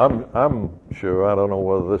least I'm sure, I don't know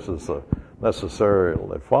whether this is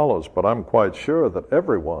necessarily follows, but I'm quite sure that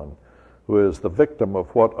everyone who is the victim of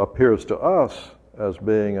what appears to us as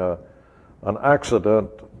being an accident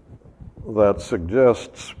that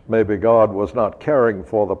suggests maybe God was not caring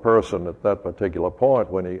for the person at that particular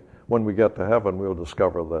point, when we get to heaven, we'll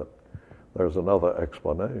discover that there's another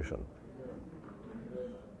explanation.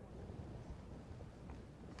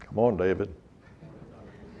 Come on, David.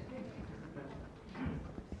 I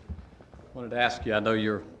wanted to ask you, I know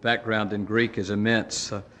your background in Greek is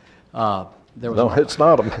immense. No, it's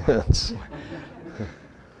not immense.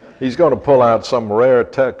 He's going to pull out some rare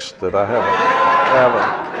text that I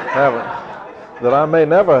haven't, that I may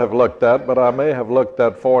never have looked at, but I may have looked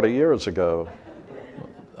at 40 years ago.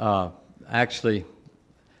 Actually,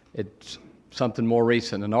 it's something more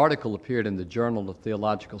recent. An article appeared in the Journal of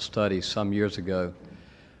Theological Studies some years ago.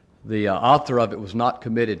 The author of it was not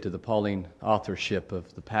committed to the Pauline authorship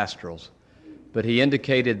of the pastorals, but he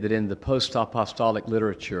indicated that in the post-apostolic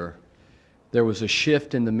literature, there was a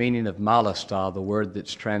shift in the meaning of malasta, the word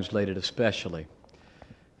that's translated especially.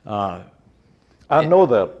 I know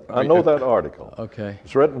that article. Okay.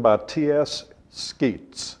 It's written by T.S.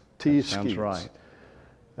 Skeets. T. Sounds Skeets. right.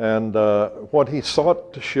 And what he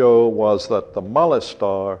sought to show was that the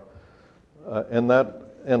malestar, in that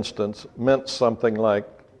instance, meant something like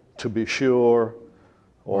to be sure,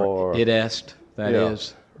 or id est, that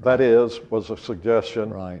is. That is, was a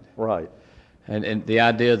suggestion. Right. Right. And the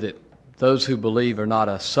idea that those who believe are not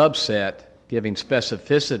a subset giving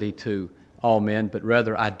specificity to all men, but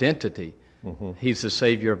rather identity. Mm-hmm. He's the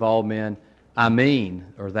Savior of all men. I mean,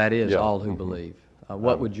 or that is, all who believe.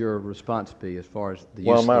 What would your response be as far as the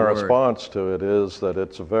use of the word? Well, my response to it is that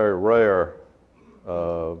it's a very rare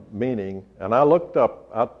meaning. And I looked up,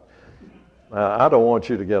 I don't want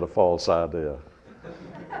you to get a false idea.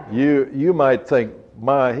 You might think,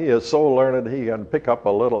 he is so learned he can pick up a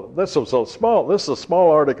little. This is a small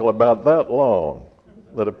article about that long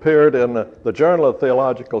that appeared in the Journal of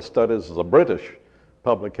Theological Studies. Is a British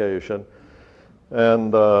publication,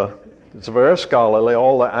 and it's very scholarly.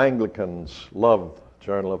 All the Anglicans love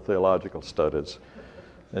Journal of Theological Studies,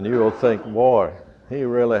 and you will think, boy, he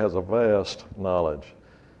really has a vast knowledge.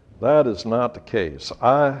 That is not the case.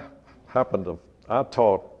 I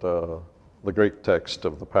taught the Greek text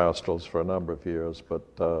of the pastorals for a number of years,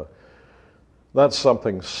 but that's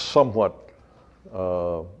something somewhat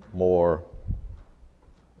more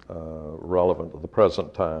relevant to the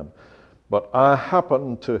present time. But I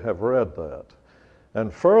happen to have read that.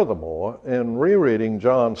 And furthermore, in rereading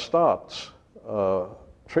John Stott's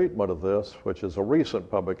treatment of this, which is a recent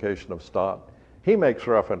publication of Stott, he makes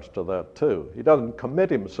reference to that too. He doesn't commit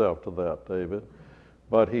himself to that, David,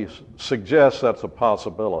 but he suggests that's a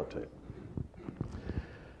possibility.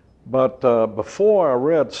 But before I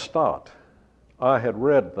read Stott, I had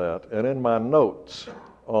read that, and in my notes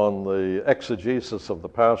on the exegesis of the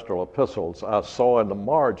pastoral epistles, I saw in the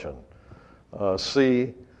margin,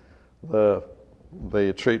 see the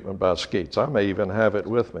treatment by Skeets. I may even have it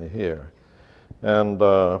with me here. And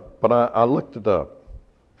but I looked it up.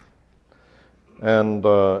 And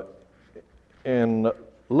in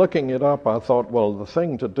looking it up, I thought, well, the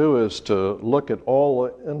thing to do is to look at all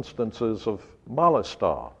the instances of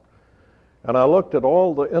malestar. And I looked at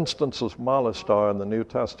all the instances of malestar in the New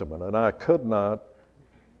Testament, and I could not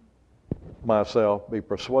myself be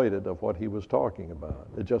persuaded of what he was talking about.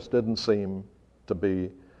 It just didn't seem to be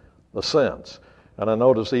the sense. And I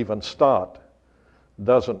notice even Stott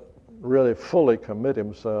doesn't really fully commit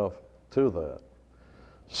himself to that.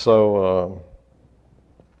 So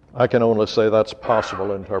I can only say that's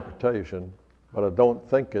possible interpretation, but I don't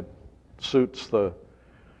think it suits the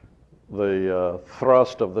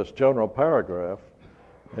thrust of this general paragraph,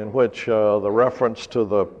 in which the reference to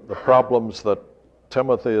the problems that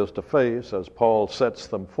Timothy is to face as Paul sets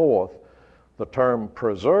them forth, the term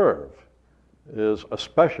preserve is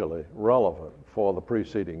especially relevant for the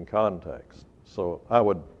preceding context. So I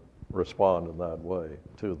would respond in that way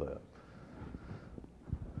to that.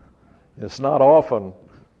 It's not often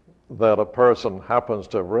that a person happens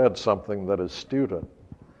to have read something that a student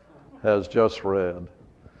has just read.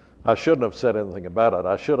 I shouldn't have said anything about it.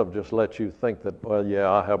 I should have just let you think that, well, yeah,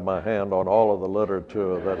 I have my hand on all of the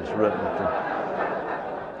literature that is written.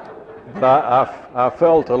 But I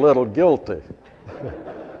felt a little guilty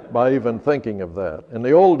by even thinking of that. In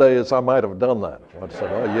the old days, I might have done that. I'd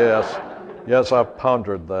said, oh, yes, I've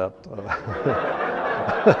pondered that.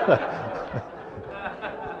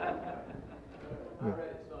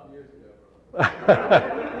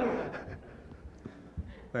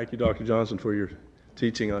 Thank you, Dr. Johnson, for your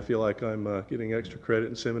teaching. I feel like I'm getting extra credit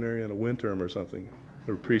in seminary on a wind term or something.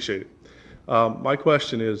 I appreciate it. My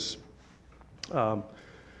question is,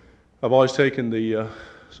 I've always taken the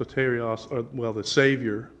soterios, or the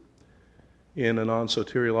Savior, in a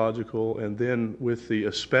non-soteriological, and then with the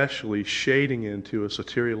especially shading into a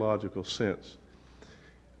soteriological sense.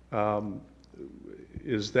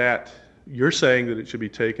 Is that, you're saying that it should be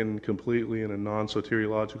taken completely in a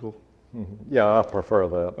non-soteriological? Mm-hmm. Yeah, I prefer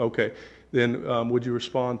that. Okay. Then would you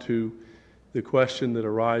respond to the question that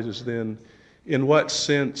arises then, in what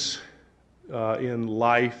sense in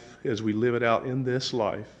life, as we live it out in this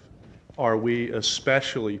life, are we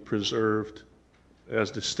especially preserved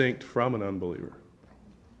as distinct from an unbeliever?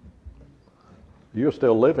 You're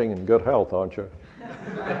still living in good health, aren't you?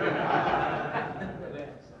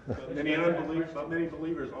 Many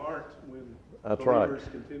believers aren't when That's believers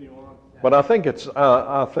right. continue on. But I think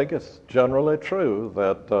it's generally true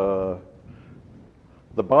that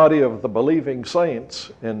the body of the believing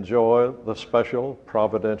saints enjoy the special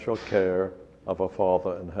providential care of a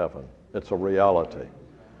Father in heaven. It's a reality.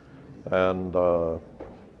 And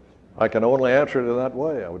I can only answer it in that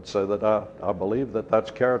way. I would say that I believe that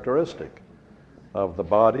that's characteristic of the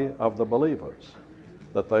body of the believers,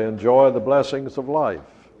 that they enjoy the blessings of life.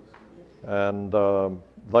 And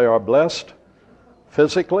they are blessed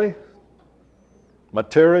physically,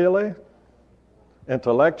 materially,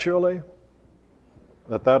 intellectually,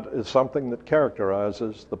 that is something that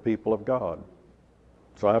characterizes the people of God.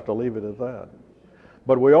 So I have to leave it at that.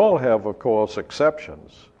 But we all have, of course,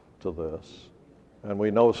 exceptions to this, and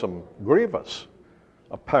we know some grievous,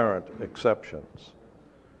 apparent exceptions.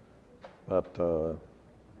 But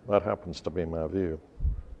that happens to be my view.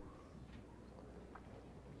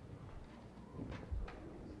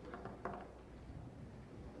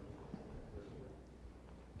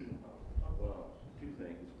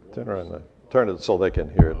 Turn it so they can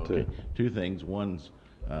hear it too. Okay. Two things. One's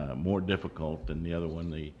more difficult than the other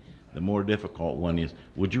one. The more difficult one is,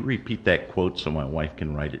 would you repeat that quote so my wife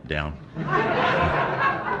can write it down?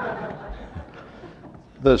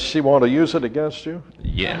 Does she want to use it against you?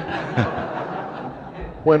 Yeah.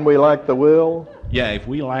 When we lack the will? Yeah, if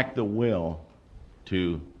we lack the will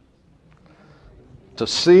to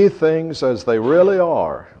see things as they really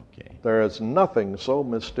are, okay. There is nothing so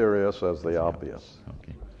mysterious as the obvious.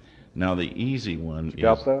 Okay. Now the easy one is...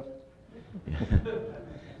 Got that?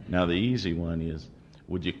 Now the easy one is,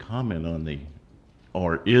 would you comment on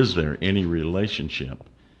or is there any relationship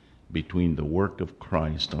between the work of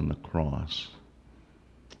Christ on the cross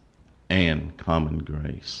and common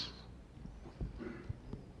grace?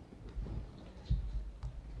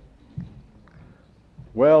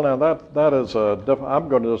 Well, now that is I'm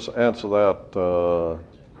going to just answer that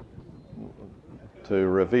to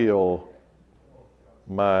reveal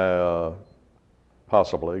my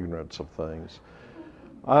possible ignorance of things.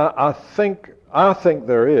 I think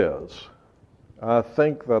there is. I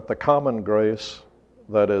think that the common grace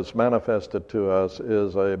that is manifested to us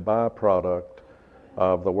is a byproduct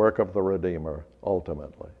of the work of the Redeemer,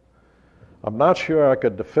 ultimately. I'm not sure I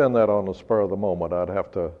could defend that on the spur of the moment. I'd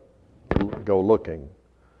have to go looking.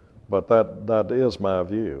 But that is my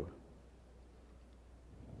view.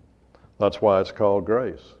 That's why it's called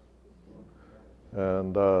grace.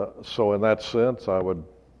 And so in that sense, I would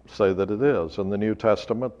say that it is. In the New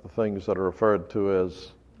Testament, the things that are referred to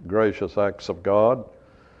as gracious acts of God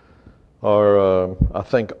are, I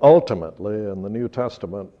think, ultimately in the New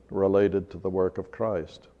Testament related to the work of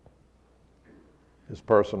Christ, his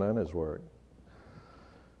person and his work.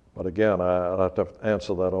 But again, I have to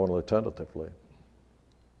answer that only tentatively.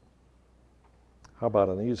 How about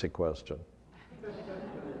an easy question?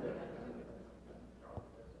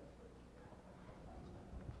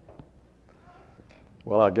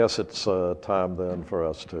 Well, I guess it's time then for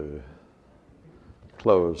us to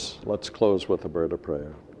close. Let's close with a word of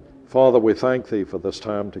prayer. Father, we thank Thee for this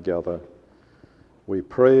time together. We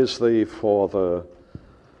praise Thee for the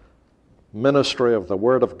ministry of the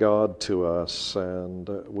Word of God to us, and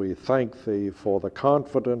we thank Thee for the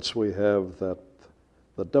confidence we have that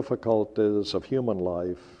the difficulties of human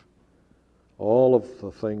life, all of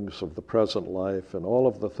the things of the present life, and all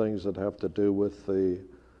of the things that have to do with the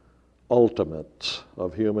ultimate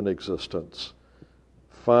of human existence,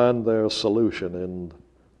 find their solution in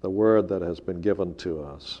the Word that has been given to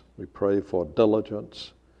us. We pray for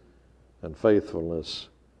diligence and faithfulness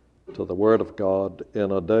to the Word of God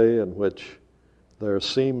in a day in which there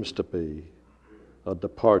seems to be a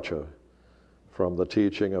departure from the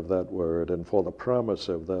teaching of that Word, and for the promise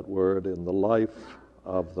of that Word in the life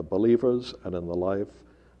of the believers and in the life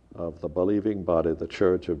of the believing body, the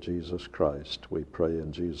Church of Jesus Christ. We pray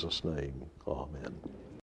in Jesus' name. Amen.